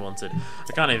alone if she wanted.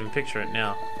 I can't even picture it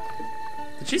now.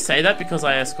 Did she say that because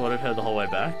I escorted her the whole way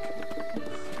back?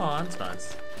 Oh, that's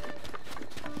nice.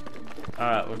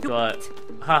 Alright, we've got...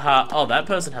 Haha, oh, that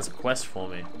person has a quest for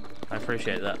me. I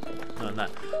appreciate that. Knowing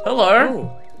that. Hello!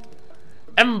 Oh.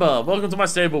 Ember, welcome to my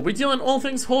stable. We deal in all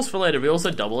things horse related. We also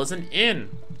double as an inn.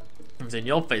 I was in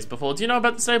your face before. Do you know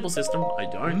about the stable system? I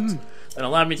don't. Then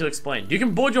allow me to explain. You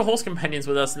can board your horse companions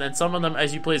with us and then summon them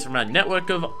as you please from our network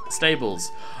of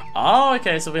stables. Oh,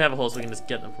 okay, so we have a horse. We can just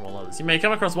get them from all others. You may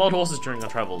come across wild horses during our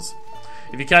travels.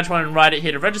 If you catch one and ride it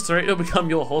here to register it, it'll become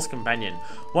your horse companion.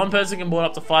 One person can board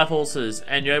up to 5 horses,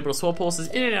 and you're able to swap horses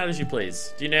in and out as you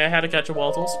please. Do you know how to catch a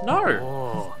wild horse? No.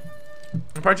 Oh.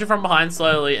 Approach it from behind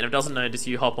slowly, and if it doesn't notice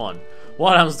you, hop on.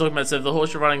 What I was talking about, so if the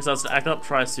horse you're riding starts to act up,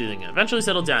 try soothing it. Eventually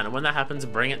settle down, and when that happens,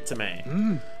 bring it to me.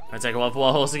 It'll take a while for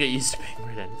wild horses to get used to being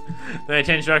ridden. They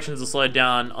change directions or slow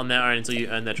down on their own until you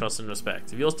earn their trust and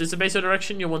respect. If yours disobeys your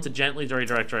direction, you'll want to gently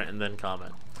redirect it and then calm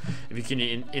it. If you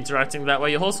continue interacting that way,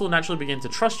 your horse will naturally begin to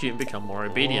trust you and become more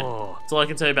obedient. That's all I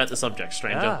can tell you about the subject,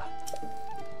 stranger.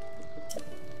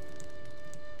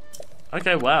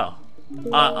 Okay, wow.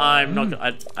 I'm not.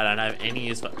 I don't have any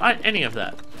use for any of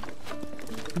that.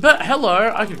 But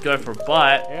hello, I could go for a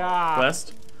bite.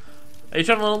 Quest. Are you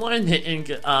traveling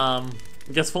alone?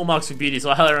 Gets full marks for beauty, so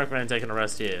I highly recommend taking a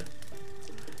rest here.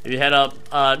 If you head up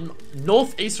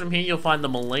northeast from here, you'll find the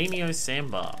Millennium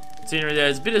Sandbar. Scenery there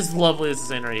is a bit as lovely as the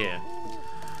scenery here.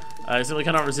 I simply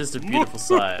cannot resist a beautiful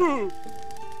sight.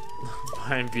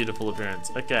 My beautiful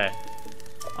appearance. Okay.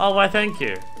 Oh, why thank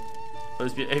you.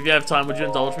 If you have time, would you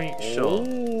indulge me? Sure.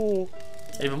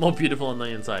 Even more beautiful on the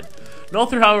inside.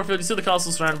 North through Hyrule, you see the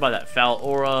castle surrounded by that foul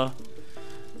aura.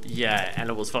 Yeah,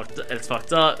 and it's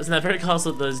fucked up. Isn't that very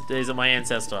castle those days of my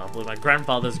ancestor? With my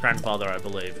grandfather's grandfather, I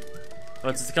believe. Oh,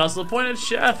 it's the castle appointed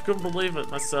chef. Couldn't believe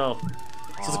it myself.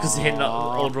 Just because he had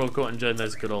old royal court enjoyed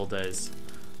those good old days.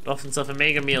 But often suffer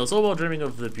meager meals, all while dreaming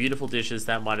of the beautiful dishes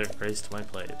that might have graced my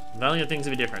plate. Valuing things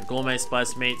to be different. Gourmet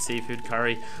spiced meat, seafood,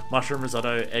 curry, mushroom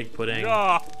risotto, egg pudding.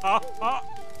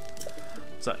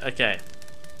 So, okay.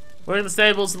 Work in the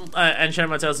stables and share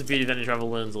my tales of beauty, then you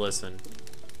travel learn to listen.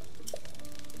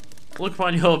 Look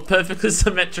upon your perfectly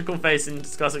symmetrical face in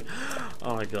discussing.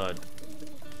 Oh my god.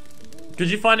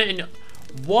 Could you find it in.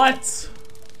 What?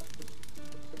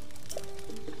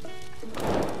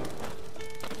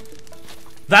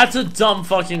 That's a dumb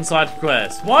fucking side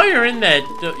quest. While you're in there,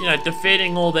 you know,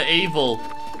 defeating all the evil,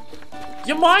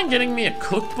 you mind getting me a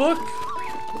cookbook?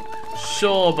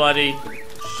 Sure, buddy.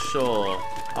 Sure.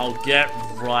 I'll get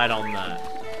right on that.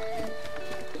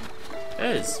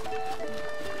 There's.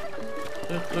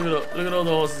 Look at all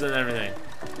the horses and everything.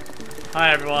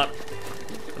 Hi, everyone.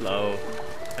 Hello.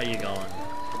 How you going?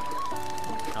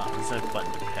 Oh, there's no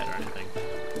button to pet or anything.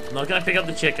 I'm not gonna pick up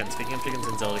the chickens. Picking up chickens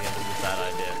in Zelda games is a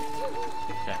bad idea.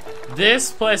 Okay.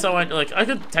 This place I went, like, I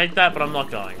could take that, but I'm not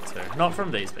going to. Not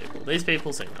from these people. These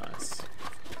people seem nice.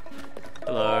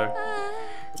 Hello.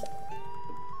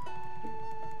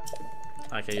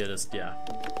 Okay, you're just, yeah.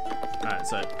 Alright,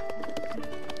 so.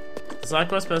 Does the side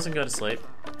quest person go to sleep?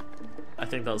 I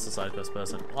think that was the side quest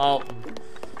person. Oh.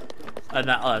 And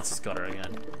that, oh, that's just got her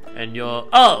again. And you're,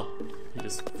 oh! You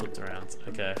just flipped around.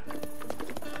 Okay.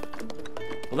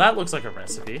 Well, that looks like a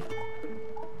recipe.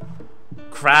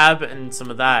 Crab and some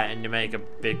of that, and you make a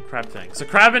big crab thing. So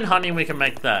crab and honey, we can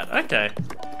make that. Okay.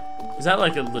 Is that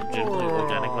like a legitimately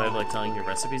organic way of like telling you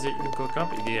recipes that you can cook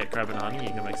up? If you get crab and honey,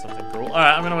 you can make something cool.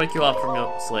 Alright, I'm gonna wake you up from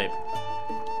your sleep.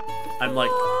 I'm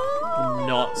like,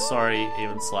 not sorry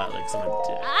even slightly, because I'm a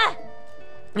dick.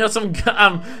 You know, some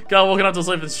girl walking up to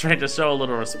sleep with strangers, show a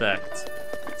little respect.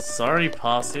 Sorry,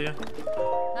 pass you.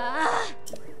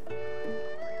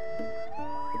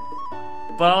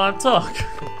 But I want to talk.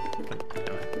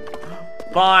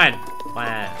 Fine.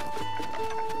 Fine.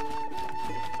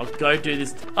 I'll go do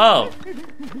this. Oh.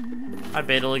 Hi,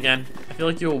 Beetle again. I feel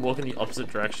like you were walking the opposite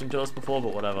direction to us before,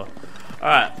 but whatever.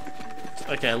 Alright.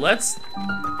 Okay, let's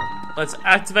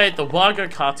activate the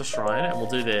Wargo Kata Shrine, and we'll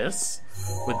do this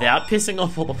without pissing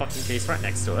off all the fucking geese right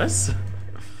next to us.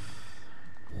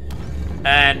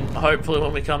 And hopefully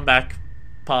when we come back,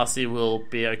 Parsi will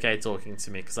be okay talking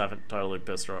to me, because I haven't totally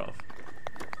pissed her off.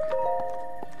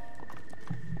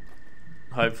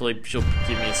 Hopefully she'll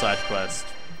give me a side quest,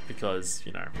 because,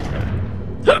 you know.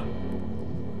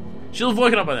 She'll have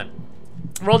woken up by then.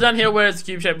 Roll down here where it's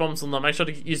cube-shaped bombs will not. Make sure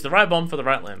to use the right bomb for the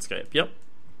right landscape. Yep.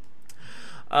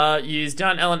 Use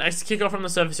down L and X to kick off from the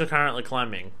surface you're currently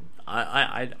climbing.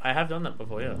 I have done that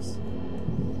before, yes.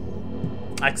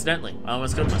 Accidentally. I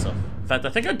almost killed myself. In fact, I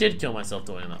think I did kill myself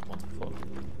doing that once before.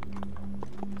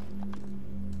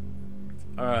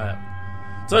 Alright.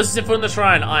 So this is it for the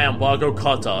shrine. I am Wago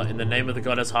Kata. In the name of the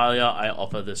goddess Hylia, I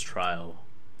offer this trial.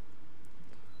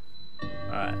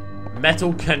 Alright.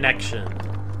 Metal connection.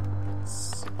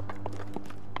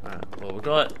 Alright, well we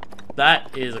got...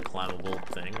 That is a climbable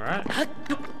thing, right?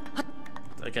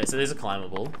 Okay, so these are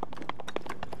climbable.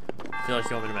 I feel like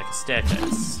you want me to make a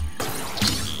staircase.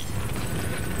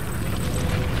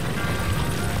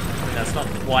 I mean, that's not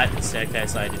quite the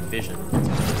staircase I'd envisioned.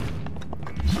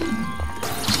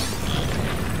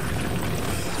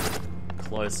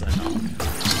 Close enough.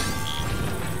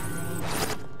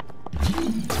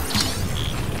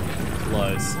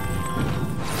 Close.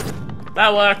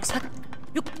 That works!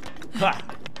 Ha.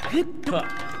 Ha.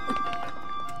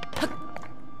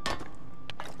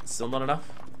 Still not enough?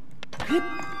 Damn.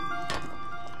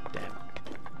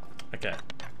 Okay.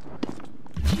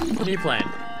 New plan.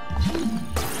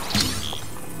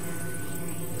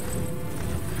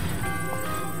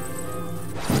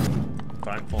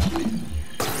 Don't fall on me.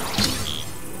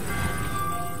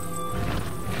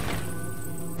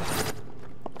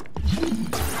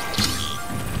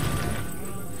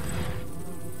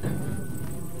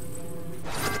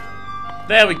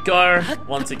 There we go.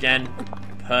 Once again,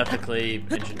 perfectly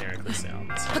engineerically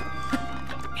sound.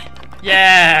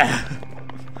 Yeah!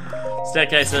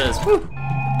 Staircases. Woo!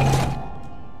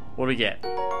 What do we get?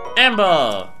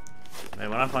 Amber! Man,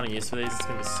 when I'm finding use for these, it's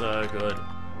gonna be so good.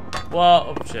 Whoa,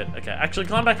 oh shit. Okay, actually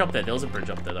climb back up there. There was a bridge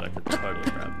up there that I could totally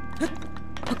grab.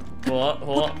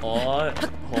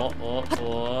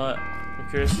 I'm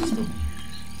curious as to...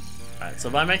 Alright, so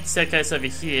if I make the staircase over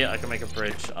here, I can make a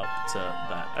bridge up to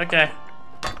that. Okay.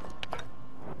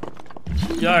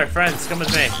 Yo, friends, come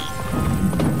with me.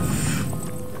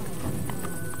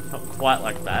 Not quite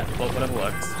like that, but whatever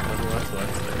works. Whatever works,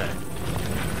 works. Okay.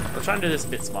 I'll try and do this a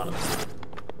bit smarter this time.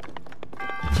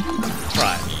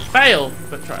 Try it. Fail,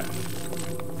 but try it.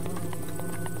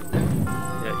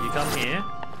 Yeah, you come here.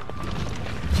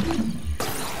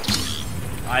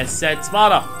 I said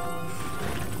smarter.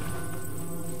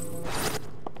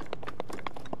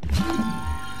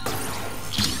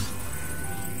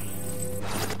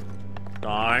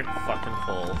 Don't fucking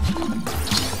fall.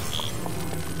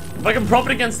 If I can prop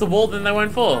it against the wall, then they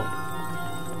won't fall.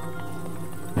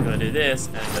 I'm gonna do this,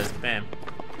 and it goes bam.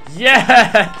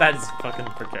 Yeah! That is fucking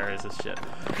precarious as shit.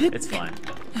 It's fine.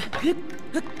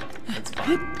 It's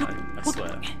fine. I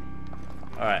swear.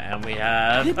 Alright, and we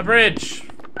have a bridge.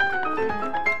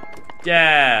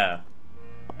 Yeah!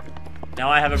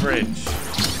 Now I have a bridge.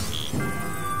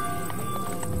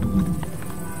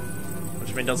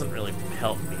 Which I mean doesn't really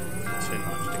help me too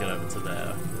much to get over to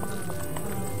there.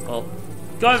 Well,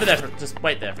 go over there for, just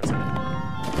wait there for a second.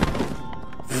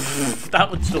 That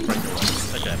would still break the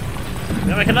legs. Okay. We're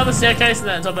gonna make another staircase, and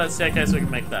then on top of that staircase we can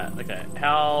make that. Okay.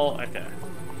 How? Okay.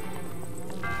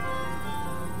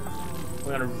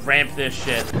 We're gonna ramp this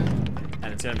shit, and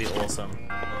it's gonna be awesome.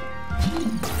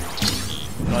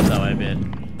 Go up that way a bit.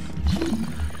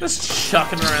 Just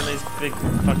chucking around these big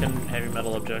fucking heavy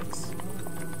metal objects.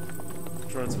 I'm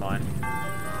sure it's fine.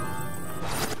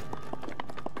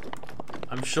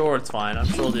 I'm sure it's fine. I'm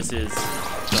sure this is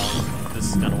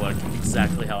gonna work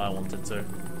exactly how I want it to.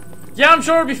 Yeah, I'm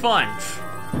sure it'll be fine.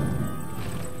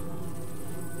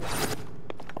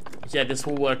 Yeah, this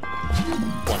will work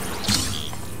wonders.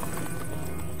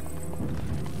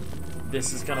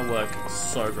 This is gonna work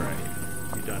so great.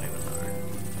 You don't even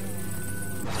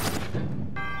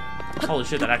know. Holy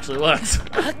shit, that actually works.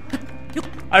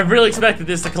 I really expected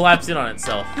this to collapse in on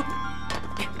itself.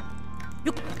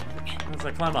 As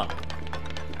I climb up.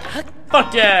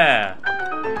 Fuck yeah!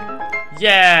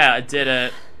 Yeah, I did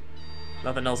it.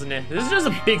 Nothing else in there. This is just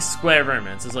a big square room,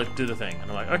 and it's just like, do the thing.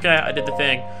 And I'm like, okay, I did the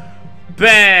thing.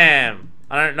 Bam!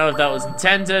 I don't know if that was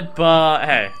intended, but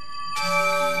hey.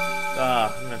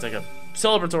 I'm gonna take a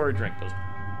celebratory drink.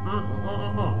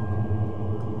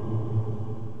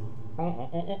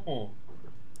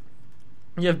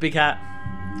 You have a big hat,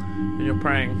 and you're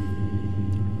praying.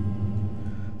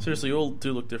 Seriously, you all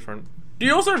do look different. Do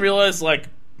you also realize, like,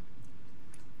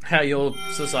 how your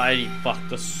society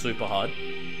fucked us super hard?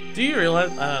 Do you realize?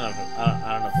 I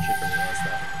don't know if the Sheikah realize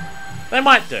that. They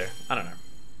might do. I don't know.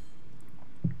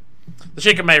 The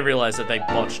Sheikah may realize that they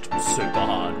botched super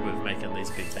hard with making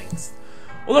these big things.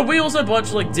 Although we also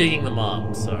botched, like, digging them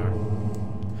up, so...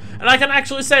 And I can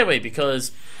actually say we,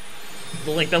 because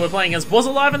the Link that we're playing as was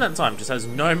alive in that time, just has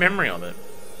no memory of it.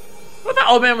 What if that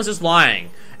old man was just lying,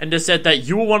 and just said that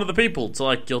you were one of the people to,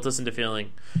 like, guilt us into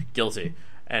feeling guilty,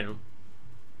 and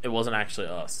it wasn't actually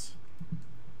us?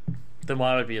 Then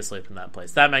why would we be asleep in that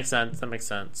place? That makes sense, that makes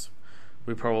sense.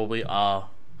 We probably are.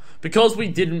 Because we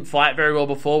didn't fight very well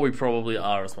before, we probably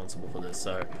are responsible for this.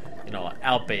 So, you know what?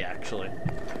 I'll be, actually.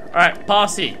 Alright,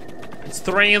 Parsi. It's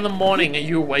 3 in the morning. Are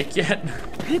you awake yet?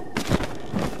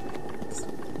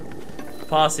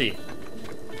 Parsi.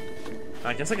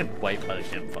 I guess I could wait by the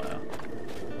campfire.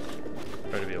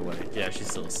 For her to be awake. Yeah, she's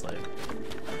still asleep.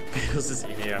 Beatles is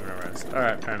here having a rest.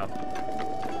 Alright, fair enough.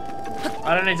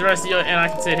 I don't need to rest you, and I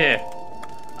can sit here.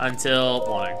 Until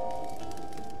morning.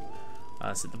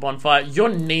 Sit the bonfire. Your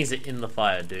knees are in the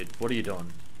fire, dude. What are you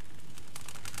doing?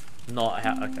 Not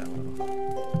how. Okay.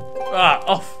 Ah,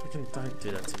 off. Don't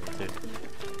do that to me, dude.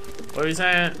 What are you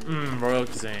saying? Royal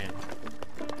cuisine.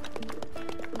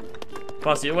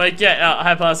 Parsi, you awake? Yeah.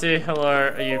 Hi, Parsi. Hello.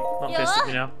 Are you not pissed at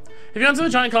me now? Have you gone to the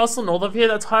giant castle north of here?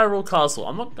 That's Hyrule Castle.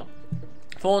 I'm not.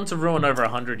 Fallen to ruin over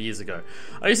 100 years ago.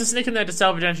 I used to sneak in there to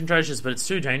salvage ancient treasures, but it's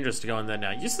too dangerous to go in there now.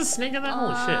 You used to sneak in there?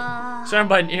 Holy shit. Surrounded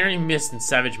by an eerie mist and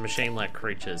savage machine-like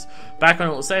creatures. Back when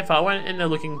it was safe, I went in there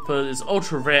looking for this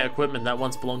ultra-rare equipment that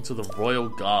once belonged to the Royal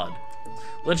Guard.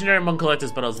 Legendary among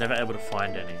collectors, but I was never able to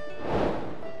find any.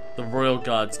 The Royal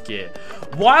Guard's gear.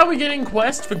 Why are we getting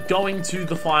quests for going to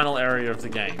the final area of the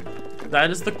game?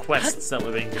 That is the quests that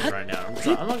we're being given right now.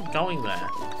 I'm not going there.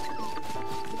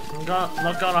 I'm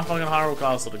not going to fucking Hyrule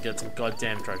Castle to get some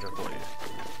goddamn treasure for you.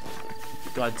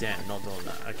 Goddamn, not doing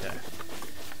that. Okay.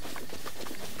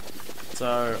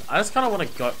 So, I just kind of want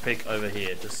to go peek over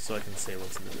here just so I can see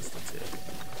what's in the distance here.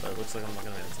 But it looks like I'm not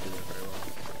going to be able to do that very well.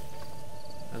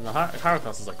 And the Hyrule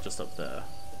Castle's like just up there.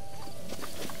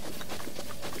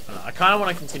 I kind of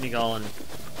want to continue going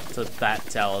to that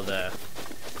tower there.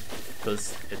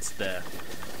 Because it's there.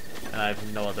 And I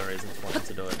have no other reason to want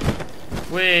to do it.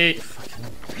 Wait!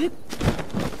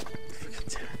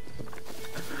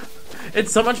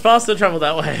 It's so much faster to travel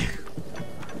that way.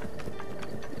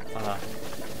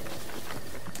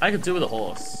 I could do with a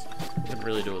horse. I could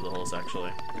really do with a horse,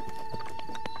 actually.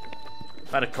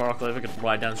 If I had a coral cliff, I could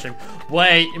ride downstream.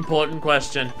 Wait, important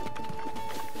question.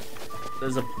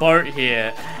 There's a boat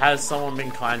here. Has someone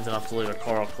been kind enough to leave a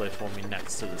coral cliff for me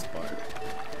next to this boat?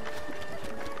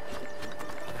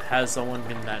 Has someone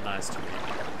been that nice to me?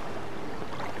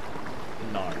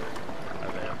 No.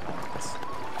 Oh, they have points.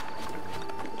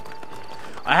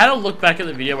 I had a look back at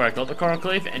the video where I got the coral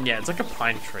cliff, and yeah, it's like a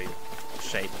pine tree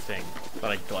shaped thing that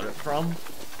I got it from.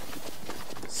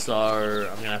 So,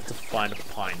 I'm gonna have to find a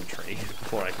pine tree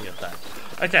before I can get that.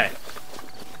 Okay.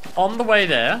 On the way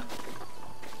there,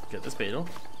 get this beetle.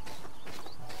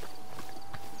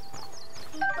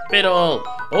 Beetle!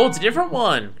 Oh, it's a different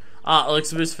one!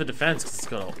 Elixir boost for defense, because it's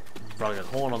got a rugged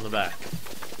horn on the back.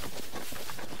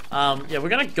 Yeah, we're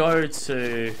gonna go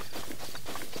to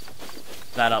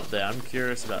that up there. I'm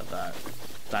curious about that.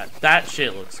 That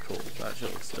shit looks cool. That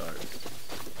shit looks dope.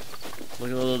 Look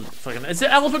at the little fucking... It's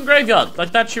an elephant graveyard!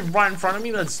 Like, that shit right in front of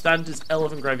me, that is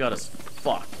elephant graveyard as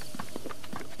fuck.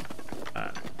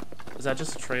 Alright. Is that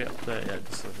just a tree up there? Yeah,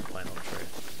 just like a plain old tree.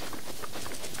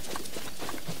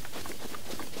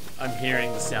 I'm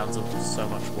hearing the sounds of so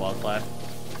much wildlife.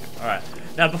 Alright.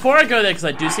 Now, before I go there, because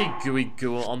I do see gooey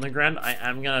goo on the ground, I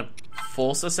am going to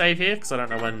force a save here, because I don't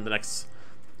know when the next...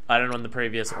 I don't know when the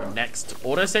previous or next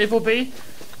autosave will be.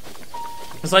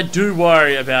 Because I do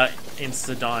worry about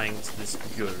insta-dying to this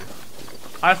goo.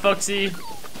 Hi, Foxy.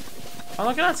 I'm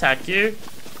not going to attack you.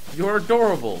 You're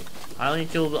adorable. I only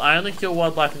kill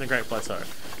wildlife in the Great Plateau.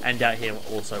 And out here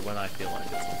also when I feel like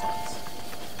it sometimes.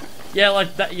 Yeah,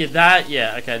 like that,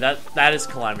 yeah, okay, that is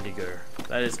Calamity Goo.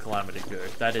 That is Calamity Goo.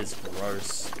 That is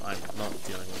gross. I'm not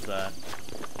dealing with that.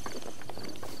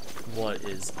 What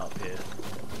is up here?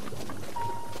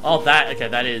 Oh, okay,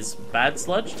 that is bad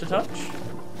sludge to touch?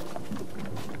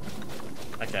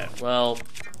 Okay, well,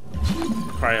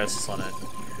 Cryosis on it.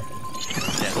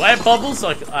 Yeah, do I have bubbles?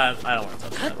 Like, I don't want to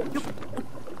touch that.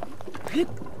 Okay,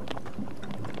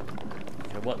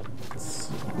 what?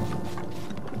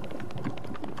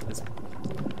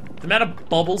 The amount of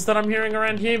bubbles that I'm hearing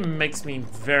around here makes me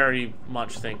very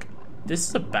much think this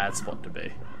is a bad spot to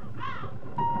be.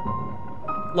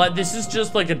 Like, this is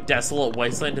just like a desolate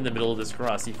wasteland in the middle of this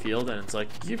grassy field, and it's like,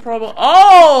 you probably...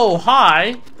 Oh,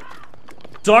 hi!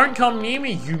 Don't come near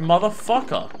me, you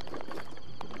motherfucker.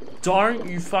 Don't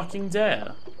you fucking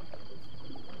dare.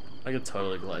 I could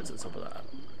totally glaze at top of that.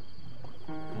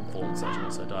 I'm falling such and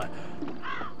also die.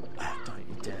 Don't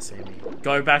you dare see me.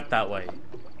 Go back that way.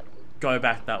 Go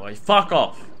back that way. Fuck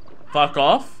off. Fuck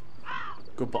off.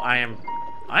 Goodbye.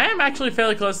 I am actually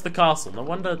fairly close to the castle. No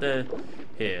wonder they're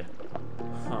here.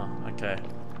 Huh, okay.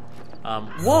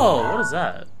 Whoa, what is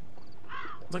that?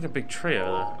 It's like a big tree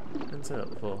over there. Didn't see that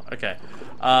before. Okay.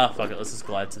 Fuck it, let's just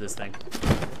glide to this thing.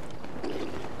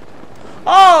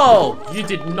 Oh! You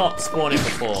did not spawn in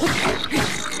before.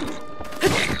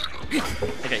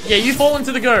 Okay, yeah, you fall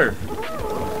into the goo.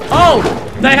 Oh!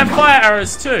 They have fire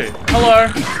arrows too. Hello.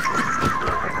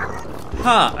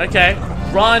 Huh, okay.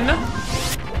 Run.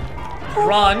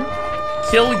 Run.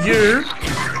 Kill you.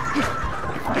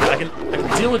 I can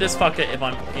deal with this fucker if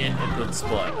I'm in a good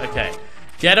spot. Okay.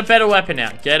 Get a better weapon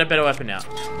out. Get a better weapon out.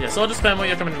 Yeah, so I'll just spam while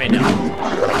you're coming to me now.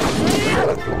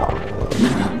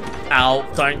 Ow.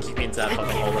 Don't kick me into that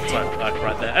fucking hole. That's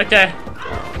right there. Okay.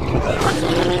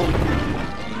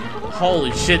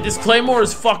 Holy shit. This claymore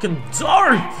is fucking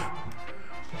dope.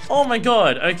 Oh my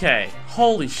god. Okay.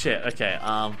 Holy shit. Okay.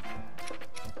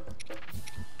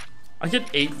 I could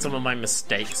eat some of my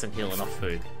mistakes and heal enough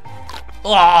food.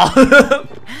 Oh!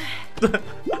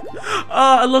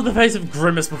 I love the face of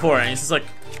Grimace before, and he's just like,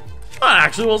 that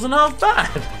actually wasn't half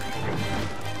bad.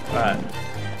 Alright.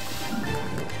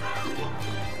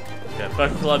 Okay,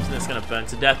 both clubs and it's gonna burn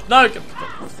to death. No!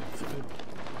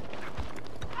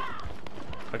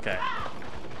 Okay.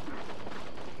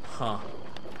 Huh.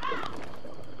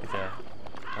 Okay.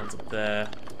 One's up there.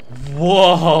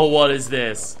 Whoa, what is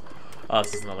this? Oh,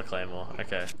 this is another claymore.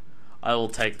 Okay. I will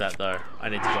take that though. I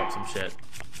need to drop some shit.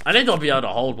 I need to be able to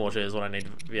hold more shit is what I need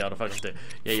to be able to fucking do.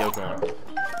 Yeah, you're gone.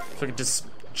 Fucking just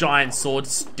giant sword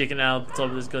sticking out the top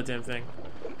of this goddamn thing.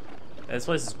 Yeah, this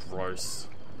place is gross.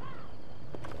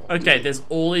 Okay, there's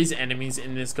all these enemies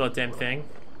in this goddamn thing.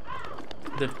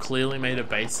 They've clearly made a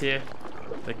base here.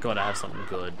 They've gotta have something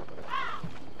good.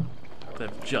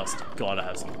 They've just gotta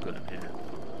have something good in here.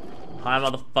 Hi,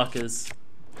 motherfuckers.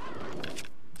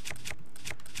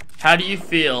 How do you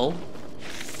feel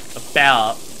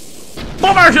about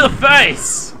bomber to the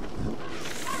face?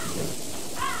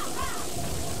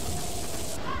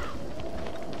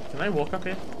 Can I walk up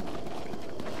here?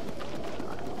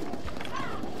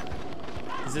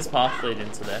 Does this path lead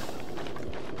into there?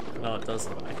 No, it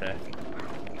doesn't. Okay.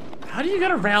 How do you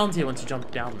get around here once you jump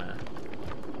down there?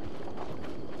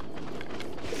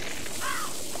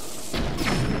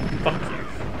 Fuck you.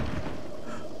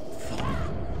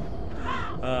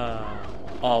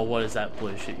 Oh, what is that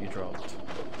blue shit you dropped?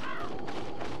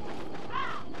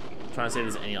 I'm trying to see if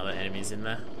there's any other enemies in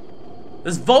there.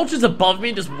 There's vultures above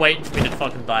me just waiting for me to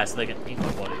fucking die so they can eat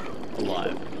my body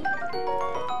alive.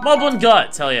 Moblin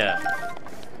guts, hell yeah.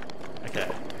 Okay.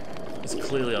 There's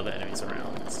clearly other enemies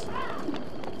around.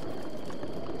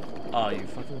 Oh, you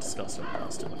fucking disgusting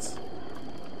bastards.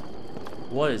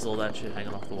 What is all that shit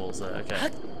hanging off the walls there? Okay.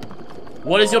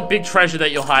 What is your big treasure that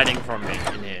you're hiding from me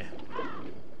in here?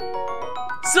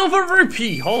 Silver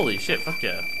rupee! Holy shit, fuck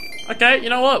yeah. Okay, you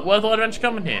know what? Worthwhile adventure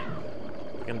coming here.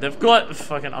 Fucking, they've got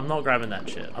fucking. I'm not grabbing that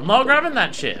shit. I'm not grabbing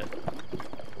that shit.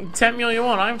 You can tempt me all you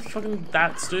want. I'm fucking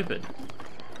that stupid.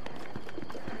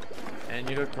 And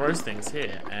you got gross things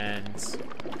here, and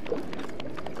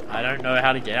I don't know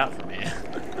how to get out from here.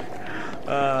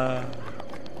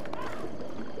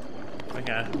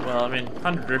 Okay, well, I mean,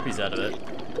 100 rupees out of it.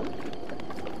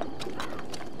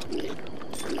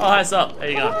 Oh, hi, sup? How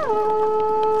you going?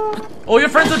 All your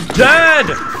friends are dead!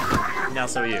 Now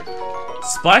so are you.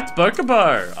 Spiked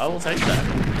Bokobo! I will take that.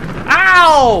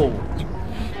 Ow!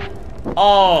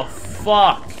 Oh,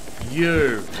 fuck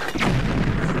you.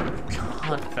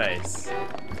 Cunt face.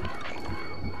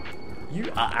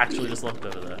 You are actually just locked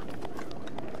over there.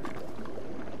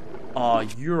 Oh,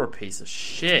 you're a piece of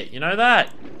shit. You know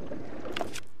that?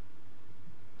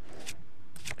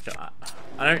 Okay,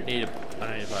 I don't need to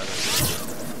buy this.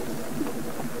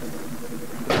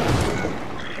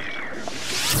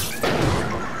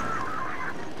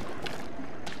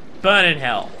 Burn in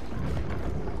hell.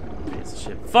 Piece of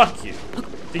shit. Fuck you.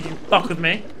 Think you can fuck with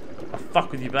me? I'll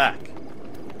fuck with you back.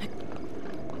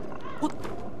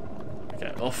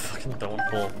 Okay, oh fucking don't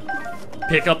fall.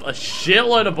 Pick up a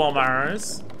shitload of bomb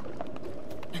arrows.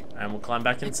 And we'll climb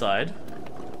back inside.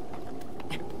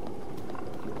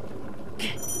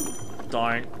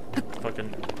 Don't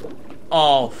fucking.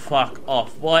 Oh, fuck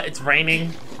off. What? It's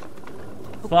raining?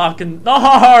 Fucking.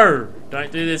 No!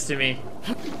 Don't do this to me.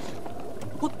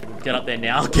 Get up there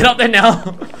now. Get up there now.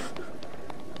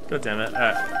 God damn it.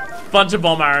 Alright. Bunch of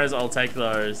bomb arrows. I'll take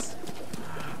those.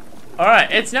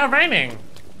 Alright, it's now raining.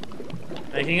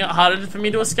 Making it harder for me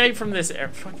to escape from this.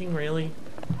 Fucking really?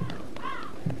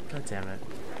 God damn it.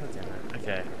 God damn it.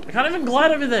 Okay. I can't even glide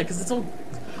over there because it's all.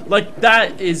 Like,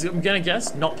 that is, I'm gonna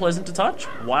guess, not pleasant to touch.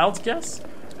 Wild guess.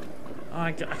 Oh,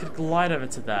 I could glide over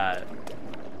to that.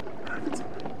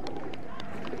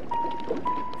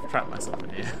 Trap myself in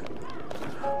here.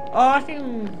 Oh, I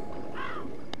can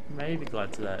maybe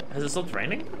glide to that. Has it stopped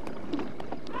raining?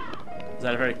 Is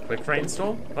that a very quick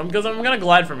rainstorm? Because I'm gonna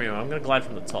glide from here. I'm gonna glide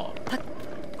from the top.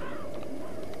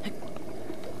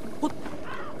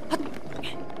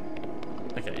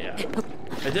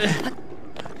 I did.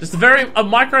 Just a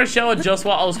micro shower just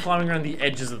while I was climbing around the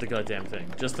edges of the goddamn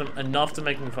thing. Just enough to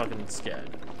make me fucking scared.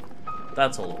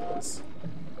 That's all it was.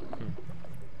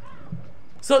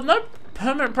 So no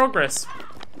permanent progress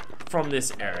from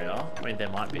this area. I mean, there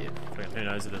might be. Who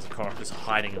knows if there's a car just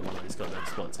hiding in one of these goddamn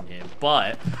spots in here.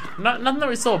 But nothing that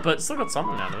we saw. But still got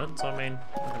something out of it. So I mean,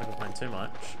 I'm not gonna complain too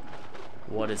much.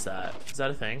 What is that? Is that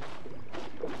a thing?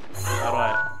 How do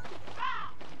I?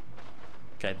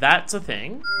 Okay, that's a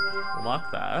thing. We'll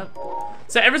mark that.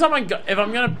 So every time if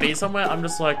I'm gonna be somewhere, I'm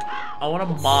just like, I want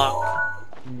to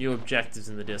mark new objectives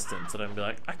in the distance, and I'm be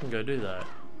like, I can go do that.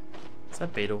 Is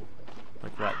that beetle?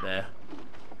 Like right there.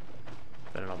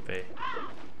 Better not be.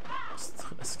 Just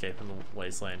escaping the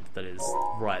wasteland that is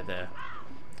right there.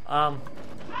 No,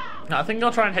 I think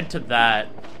I'll try and head to that,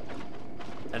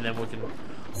 and then we can.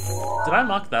 Did I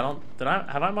mark that on?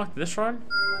 Have I marked this shrine?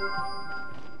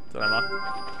 Did I mark?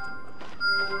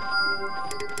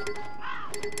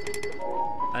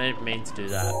 I didn't mean to do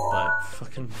that, but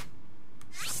fucking.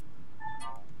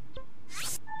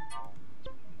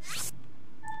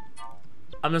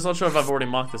 I'm just not sure if I've already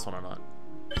marked this one or not.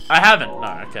 I haven't.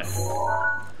 No. Okay.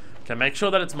 Okay. Make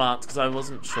sure that it's marked because I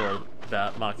wasn't sure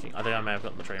about marking. I think I may have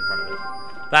gotten the tree in front of it.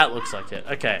 That looks like it.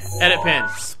 Okay. Edit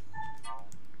pins.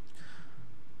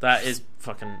 That is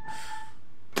fucking.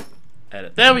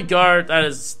 Edit. There we go. That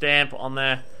is a stamp on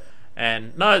there.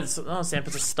 And no, it's not a stamp.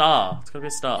 It's a star. It's gotta be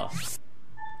a star.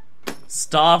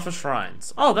 Star for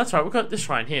shrines. Oh, that's right. We've got this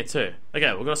shrine here too.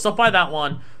 Okay, we're gonna stop by that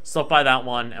one. Stop by that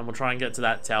one, and we'll try and get to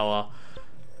that tower.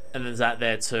 And there's that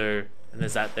there too. And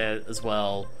there's that there as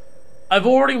well. I've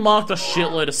already marked a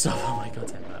shitload of stuff. Oh my god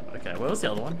damn it. Okay, where was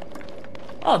the other one?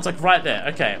 Oh, it's like right there.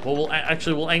 Okay, well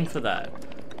we'll aim for that.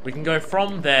 We can go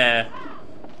from there.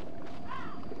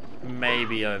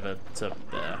 Maybe over to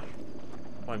there.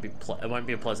 It won't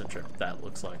be a pleasant trip, that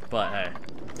looks like. But hey.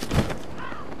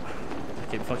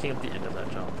 I keep fucking up the end of that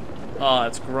jump. Oh,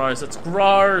 it's gross. It's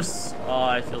gross! Oh,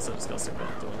 I feel so disgusting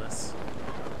about doing this.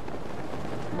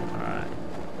 Alright.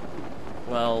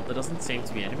 Well, there doesn't seem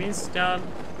to be enemies down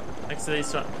next to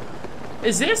these.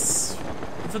 Is this?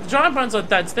 For the giant bones like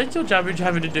that, did they kill Jabu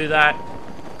Jabu to do that?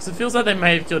 Because it feels like they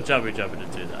may have killed Jabu Jabu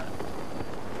to do that.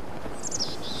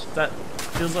 That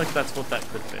feels like that's what that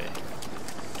could be.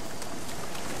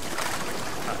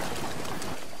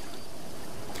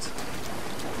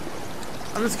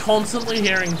 I'm just constantly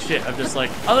hearing shit of just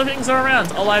like, other things are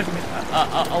around, alive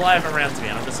around me,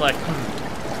 and I'm just like,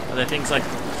 are they things like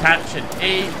catch and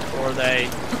eat, or are they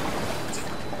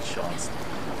shots?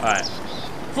 Alright.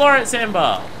 Fluorite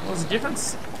sandbar. What was the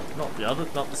difference? Not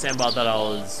the sandbar that I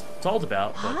was told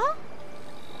about,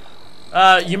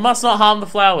 but you must not harm the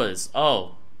flowers.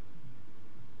 Oh.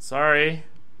 Sorry.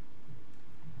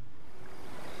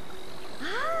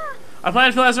 I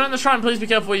planted flowers around the shrine. Please be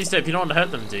careful where you step. You don't want to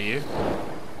hurt them, do you?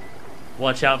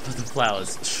 Watch out for the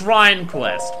flowers. Shrine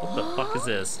quest. What the fuck is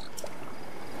this?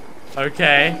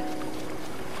 Okay.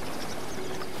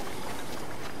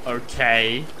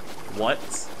 Okay. What?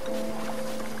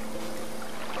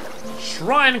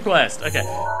 Shrine quest. Okay.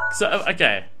 So,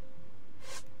 okay.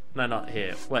 No, not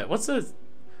here. Wait, what's this?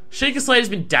 Sheikah Slate has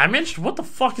been damaged? What the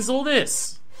fuck is all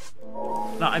this?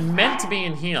 No, I meant to be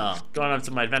in here. Going over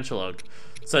to my adventure log.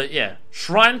 So, yeah.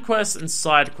 Shrine quests and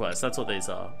side quests. That's what these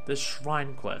are. There's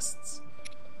shrine quests.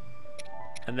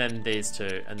 And then these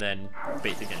two. And then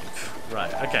beat the game.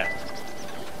 Right, okay.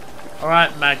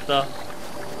 Alright, Magda.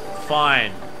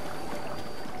 Fine.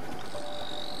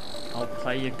 I'll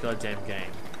play your goddamn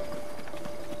game.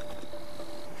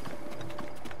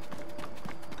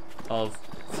 Of...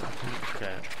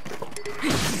 Okay.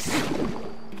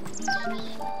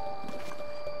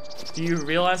 Do you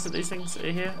realize that these things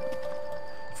are here?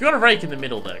 If you got a rake in the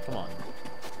middle there, come on.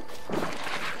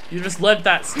 You just let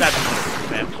that stab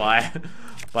me, man.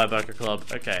 Bye, Burger Club.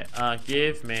 Okay,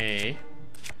 give me...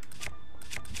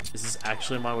 This is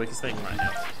actually my weakest thing right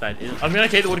now. That is... I'm gonna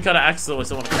keep the woodcutter axe, though I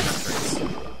still want to cut down trees.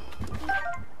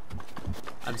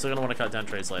 I'm still gonna want to cut down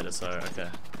trees later, so, okay.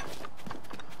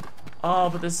 Oh,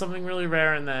 but there's something really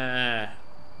rare in there.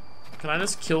 Can I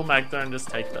just kill Magda and just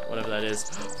take that, whatever that is?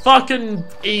 Fucking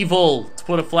evil to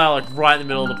put a flower like right in the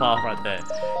middle of the path right there.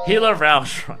 Healer Rouse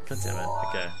Shrine. God damn it.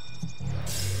 Okay.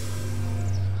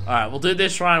 Alright, we'll do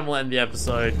this shrine and we'll end the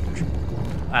episode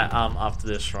after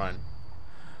this shrine.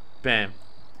 Bam.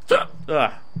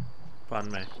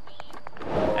 Pardon me.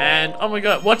 And, oh my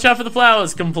god, watch out for the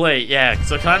flowers, complete. Yeah,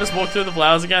 so can I just walk through the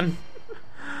flowers again?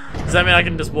 Does that mean I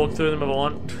can just walk through them if I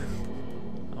want?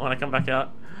 When I come back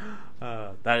out?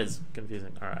 That is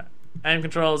confusing. Alright. Aim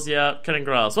controls, yeah. Cutting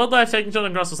grass. Wildlife taking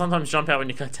children grass will sometimes jump out when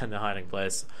you cut down their hiding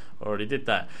place. Already did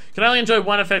that. Can only enjoy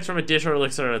one effect from a dish or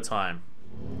elixir at a time.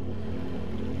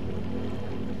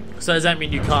 So does that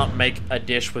mean you can't make a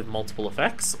dish with multiple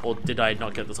effects? Or did I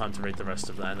not get the time to read the rest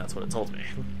of that and that's what it told me?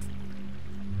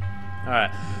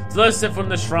 Alright. So those step from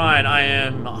the shrine, I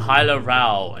am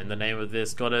Hyrule. In the name of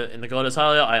this goddess, in the goddess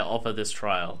Hylia, I offer this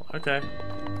trial. Okay.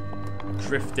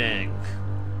 Drifting.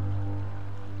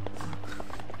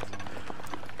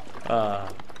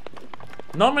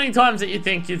 Not many times that you'd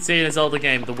think you'd see in a Zelda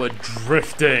game the word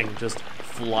drifting just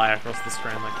fly across the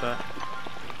screen like that.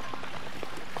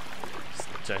 Just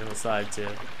checking the side too.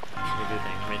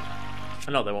 I mean,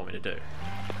 I know what they want me to do.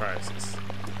 Process.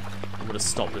 I'm gonna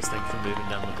stop this thing from moving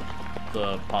down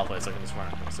the pathway so I can just run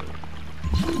across it.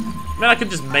 I mean, I could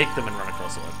just make them and run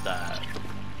across it like that.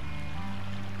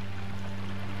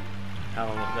 How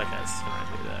long? Okay, it's gonna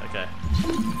be there. Okay.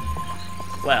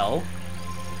 Well.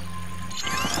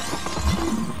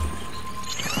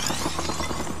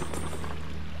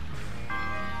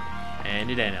 And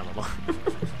it ain't anymore.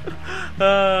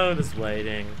 Oh, just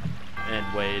waiting.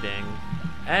 And waiting.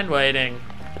 And waiting.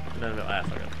 No, I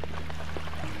forgot.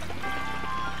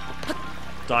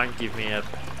 Don't give me a...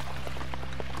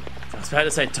 I was about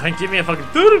to say, don't give me a fucking...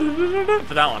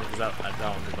 for that one, because that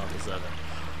one did not deserve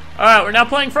it. Alright, we're now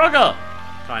playing Frogger!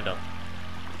 Kinda.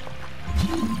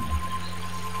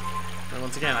 And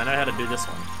once again, I know how to do this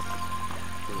one.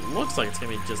 It looks like it's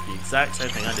gonna be just the exact same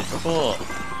thing I did before.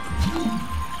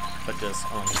 But just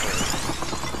on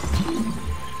screen.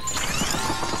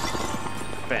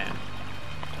 Bam.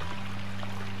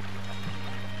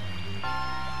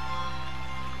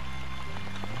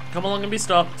 Come along and be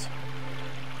stopped.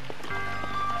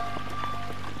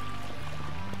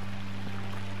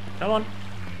 Come on.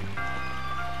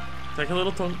 Take a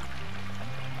little tunk.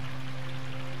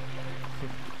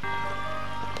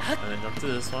 And then jump to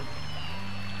this one.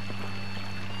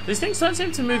 These things don't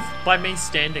seem to move by me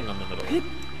standing on the middle.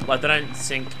 Like, they don't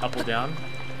sink up or down.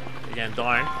 Again,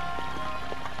 don't.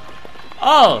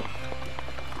 Oh!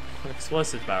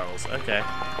 Explosive barrels, okay.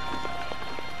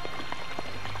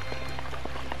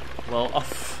 Well,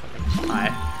 off. Hi.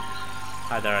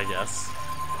 Hi there, I guess.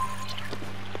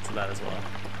 To that as well.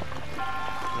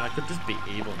 I mean, I could just be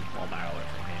evil and bomb arrow it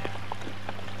from here.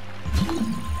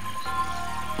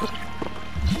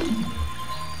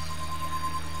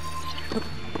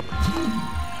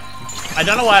 I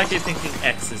don't know why I keep thinking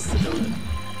X is to do it.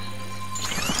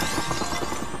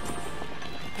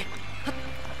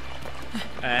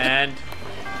 And...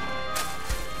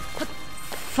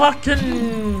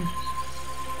 Fucking...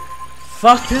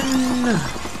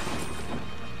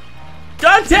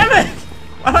 God damn it!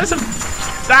 Why am I so...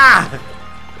 Ah!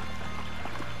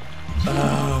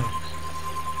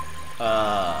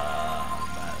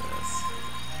 Madness.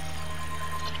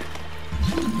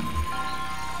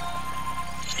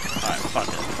 Alright, fuck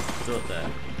it. Do it there.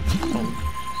 Oh,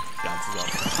 bounces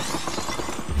off.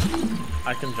 I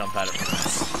can jump at it from this.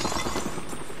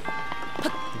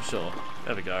 I'm sure.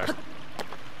 There we go.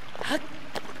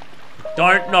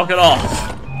 Don't knock it off!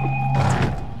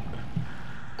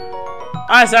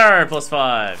 Ice arrow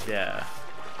 +5, yeah.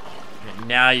 Okay,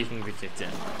 now you can be kicked in.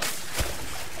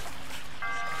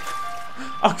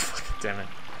 Oh, fuck, damn it.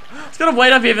 It's gonna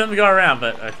wait up here for them to go around,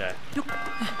 but okay.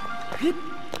 Okay,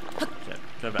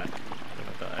 go back.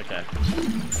 Okay.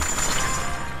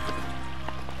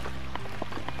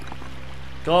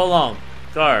 Go along.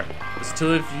 Go. There's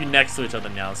two of you next to each other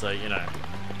now, so, you know.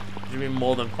 You'll be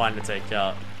more than fine to take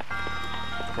out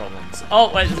problems.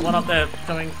 Oh, wait, there's one up there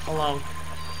coming along.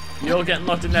 You're getting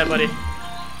locked in there, buddy.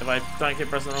 If I don't keep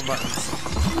pressing the wrong buttons.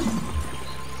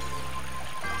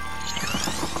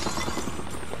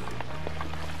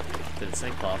 Did it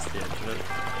sink past the edge of it?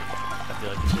 I feel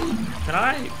like it did. Can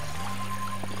I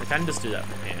can just do that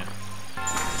from here.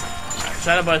 Alright,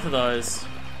 shatter both of those.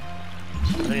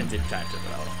 I think it did catch it,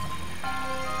 but hold on.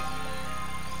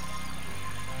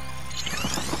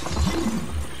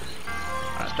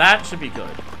 Alright, that should be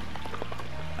good.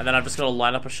 And then I've just got to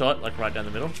line up a shot, like right down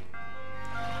the middle.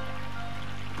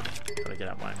 Gotta get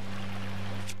out my...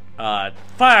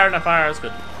 fire! No, fire is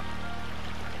good.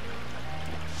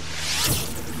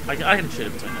 I can shoot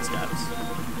it between those gaps.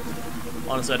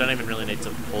 Honestly, I don't even really need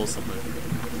to pull something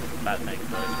that thing,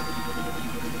 but...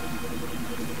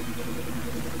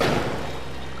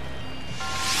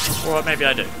 Or maybe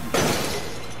I do. Did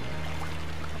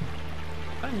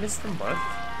I miss them both?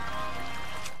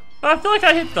 Oh, I feel like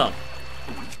I hit them.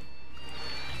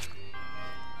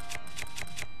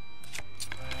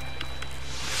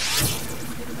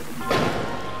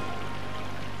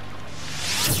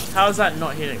 How is that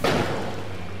not hitting?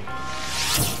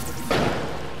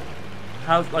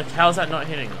 how's that not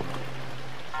hitting them?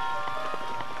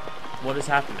 What is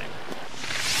happening?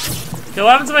 Okay,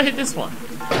 what happens if I hit this one?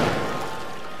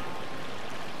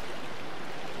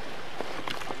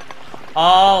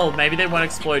 Oh, maybe they won't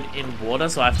explode in water,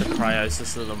 so I have to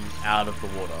cryosis them out of the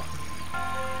water.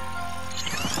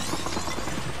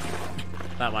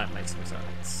 That might make some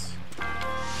sense.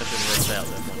 I shouldn't stay out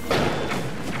there for a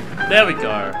moment. There we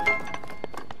go.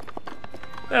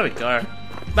 There we go.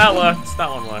 That worked. That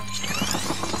one worked.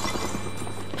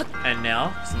 And now,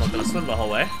 because I'm not going to swim the whole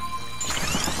way.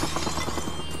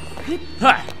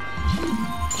 Ha!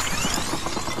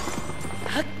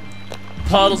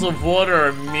 Puddles of water are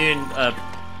immune,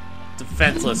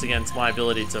 defenseless against my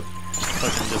ability to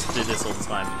fucking just do this all the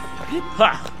time.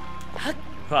 Ha!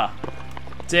 Ha!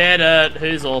 Did it!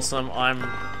 Who's awesome? I'm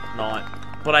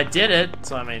not. But I did it,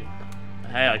 so I mean,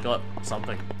 hey, I got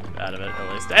something out of it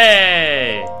at least.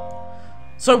 Hey!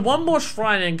 So one more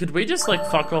shrine in, could we just like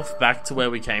fuck off back to where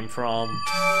we came from?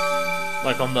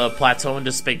 Like on the plateau and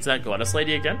just speak to that goddess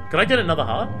lady again? Could I get another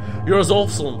heart? Your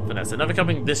resourceful, Vanessa. Never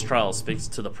coming this trial speaks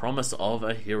to the promise of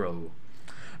a hero.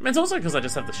 I mean, it's also because I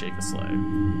just have the Sheikah Slay.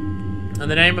 In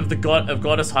the name of the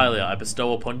goddess Hylia, I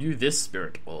bestow upon you this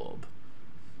spirit orb.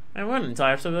 And we're an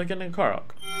entire episode without getting a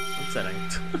Korok. Upsetting.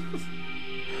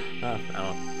 Oh.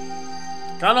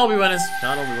 Can't all be winners.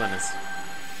 Can't all be winners.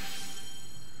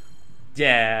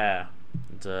 Yeah.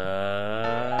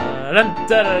 Dun, dun,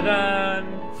 dun, dun.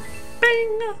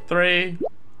 Bing! 3.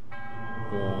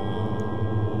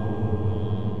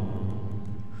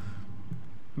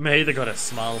 May the goddess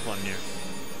smile upon you.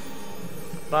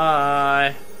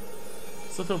 Bye.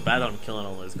 Still feel bad that I'm killing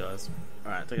all those guys.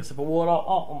 Alright, take a sip of water.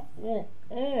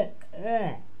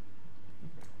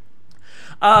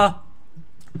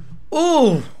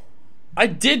 Ooh! I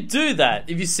did do that.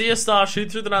 If you see a star,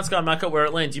 shoot through the night sky and mark out where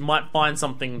it lands. You might find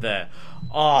something there.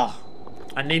 Oh,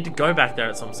 I need to go back there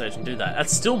at some stage and do that.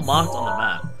 That's still marked on the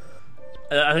map.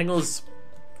 I think it was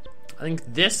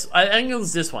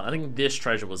this one. I think this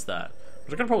treasure was that.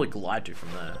 Which I could probably glide to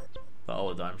from there. The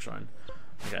old dime shrine.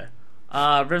 Okay.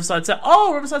 Riverside set.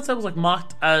 Oh, Riverside set was like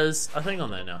marked as a thing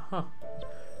on there now. Huh.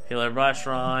 Hilo Bright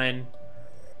Shrine.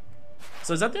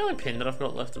 So is that the only pin that I've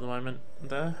got left at the moment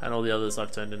there? And all the others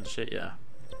I've turned into shit, yeah.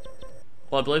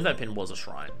 Well, I believe that pin was a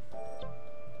shrine.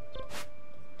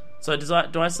 So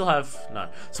do I still have... No.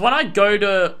 So when I go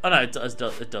to... Oh no, it does still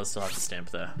have the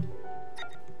stamp there.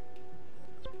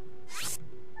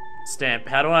 Stamp.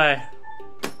 How do I...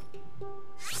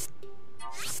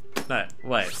 No,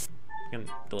 wait. I can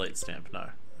delete stamp. No.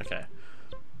 Okay.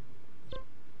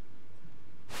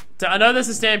 So I know there's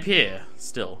a stamp here,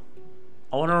 still.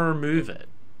 I want to remove it.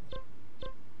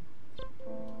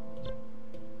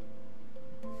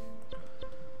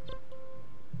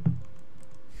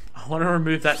 I want to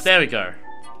remove that. There we go.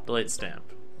 Delete stamp.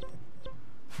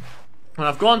 When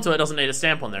I've gone to it, it doesn't need a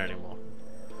stamp on there anymore.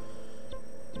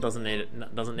 It doesn't need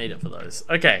it. Doesn't need it for those.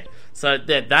 Okay. So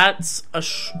there. That's a.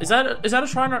 Is that a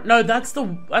shrine? No, that's the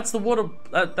water.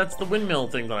 That's the windmill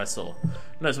thing that I saw.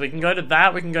 No, so we can go to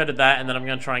that. We can go to that, and then I'm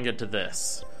going to try and get to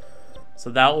this. So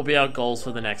that will be our goals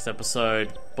for the next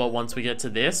episode. But once we get to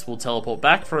this, we'll teleport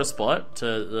back for a spot to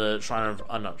the Shrine of...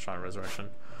 not Shrine of Resurrection.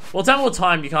 Well, Temple of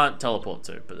Time you can't teleport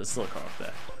to, but there's still a Korok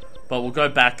there. But we'll go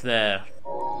back there,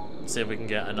 see if we can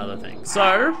get another thing.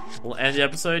 So, we'll end the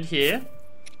episode here.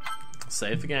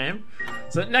 Save the game.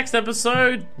 So next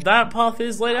episode, that path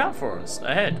is laid out for us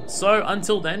ahead. So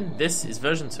until then, this is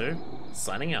version 2,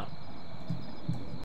 signing out.